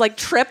 I was like,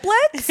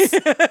 triplets?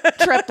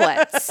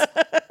 Triplets.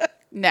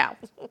 No.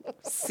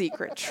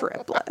 Secret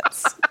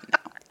triplets.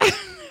 No.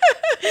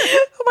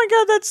 Oh my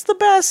God, that's the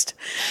best.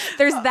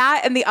 There's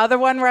that, and the other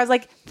one where I was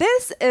like,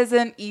 this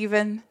isn't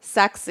even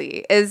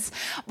sexy.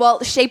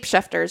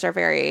 Shapeshifters are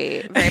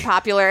very, very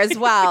popular as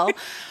well.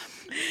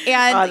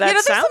 And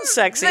that sounds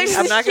sexy.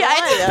 I'm not gonna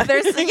lie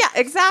to you. Yeah,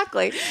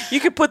 exactly. You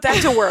could put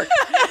that to work.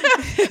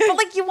 But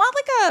like, you want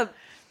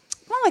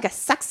like a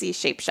sexy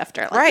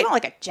shapeshifter, like you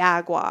want like a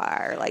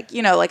jaguar, like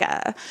like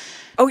a.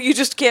 Oh, you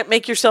just can't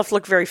make yourself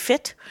look very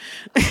fit.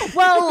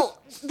 Well,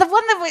 the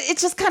one that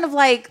it's just kind of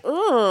like,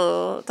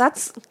 ooh,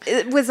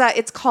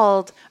 it's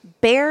called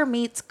Bear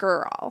Meets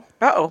Girl.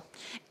 Uh-oh.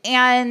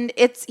 And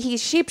he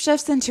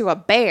shapeshifts into a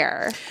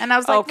bear, and I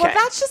was like, well,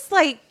 that's just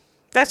like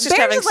That's just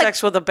having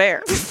sex with a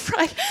bear.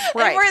 Right.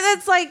 Where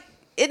it's like,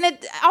 and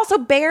it also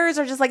bears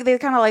are just like, they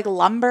kind of like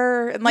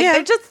lumber and like,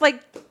 they're just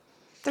like,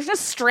 there's no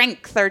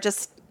strength. They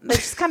just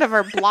kind of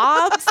are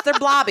blobs. They're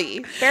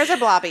blobby. Bears are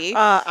blobby.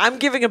 I'm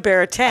giving a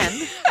bear a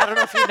 10. I don't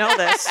know if you know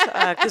this,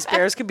 because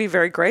bears can be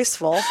very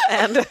graceful.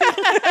 And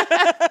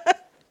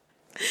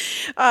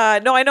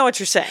no, I know what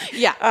you're saying.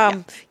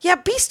 Yeah.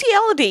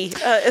 Bestiality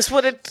is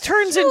what it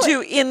turns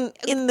into in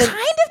the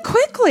kind of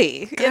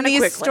quickly in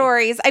these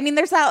stories. I mean,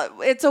 there's that.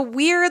 It's a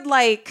weird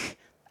like.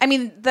 I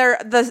mean,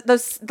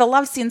 the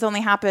love scenes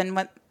only happen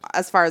when,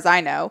 as far as I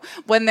know,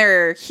 when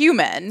they're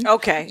human.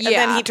 Okay. And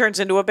then he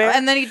turns into a bear.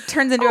 And then he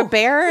turns into a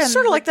bear. It's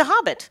sort of like The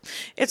Hobbit.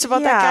 It's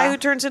about that guy who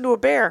turns into a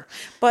bear.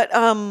 But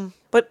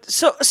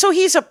so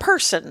he's a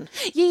person.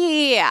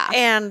 Yeah.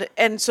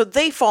 And so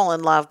they fall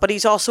in love, but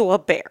he's also a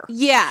bear.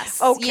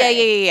 Yes.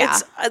 Okay. Yeah.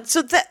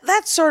 So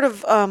that's sort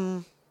of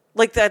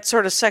like that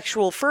sort of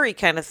sexual furry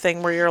kind of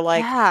thing where you're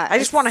like, I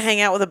just want to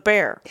hang out with a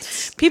bear.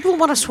 People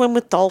want to swim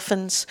with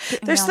dolphins.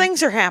 There's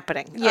things are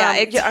happening.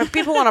 Yeah.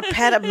 People want to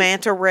pet a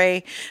manta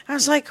ray. I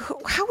was like,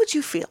 how would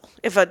you feel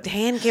if a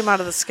hand came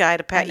out of the sky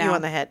to pat you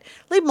on the head?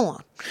 Leave them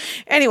alone.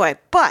 Anyway,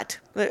 but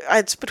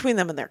it's between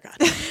them and their God.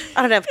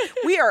 I don't know.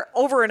 We are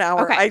over an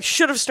hour. Okay. I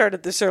should have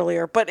started this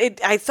earlier, but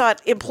I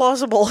thought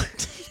implausible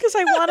because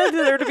I wanted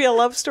there to be a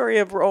love story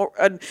of.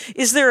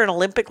 Is there an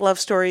Olympic love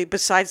story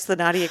besides the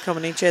Nadia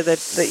Comaneci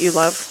that you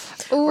love?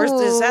 Or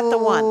is that the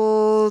one?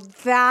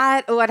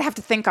 I'd have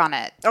to think on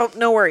it. Oh,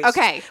 no worries.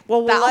 Okay.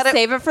 Well, we'll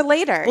save it for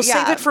later. We'll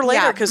save it for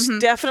later because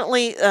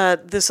definitely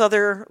this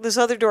other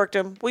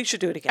dorkdom, we should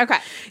do it again. Okay.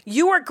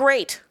 You are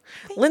great.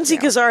 Lindsay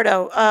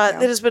Gazzardo,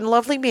 that has been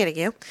lovely meeting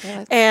you.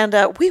 Yeah.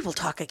 And we will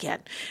talk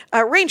again.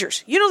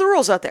 Rangers, you know the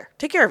rules out there.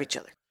 Take care of each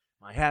other.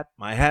 My hat,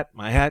 my hat,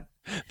 my hat.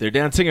 They're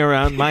dancing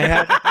around my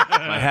hat.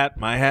 My hat,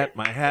 my hat,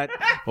 my hat.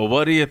 Well,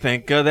 what do you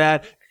think of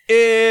that?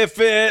 If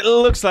it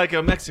looks like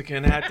a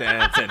Mexican hat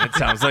dance and it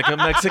sounds like a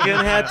Mexican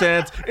hat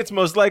dance, it's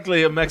most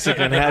likely a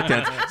Mexican hat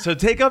dance. So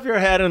take off your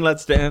hat and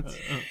let's dance.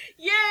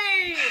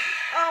 Yay!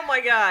 Oh,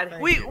 my God.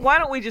 Why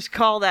don't we just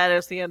call that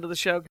as the end of the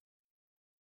show?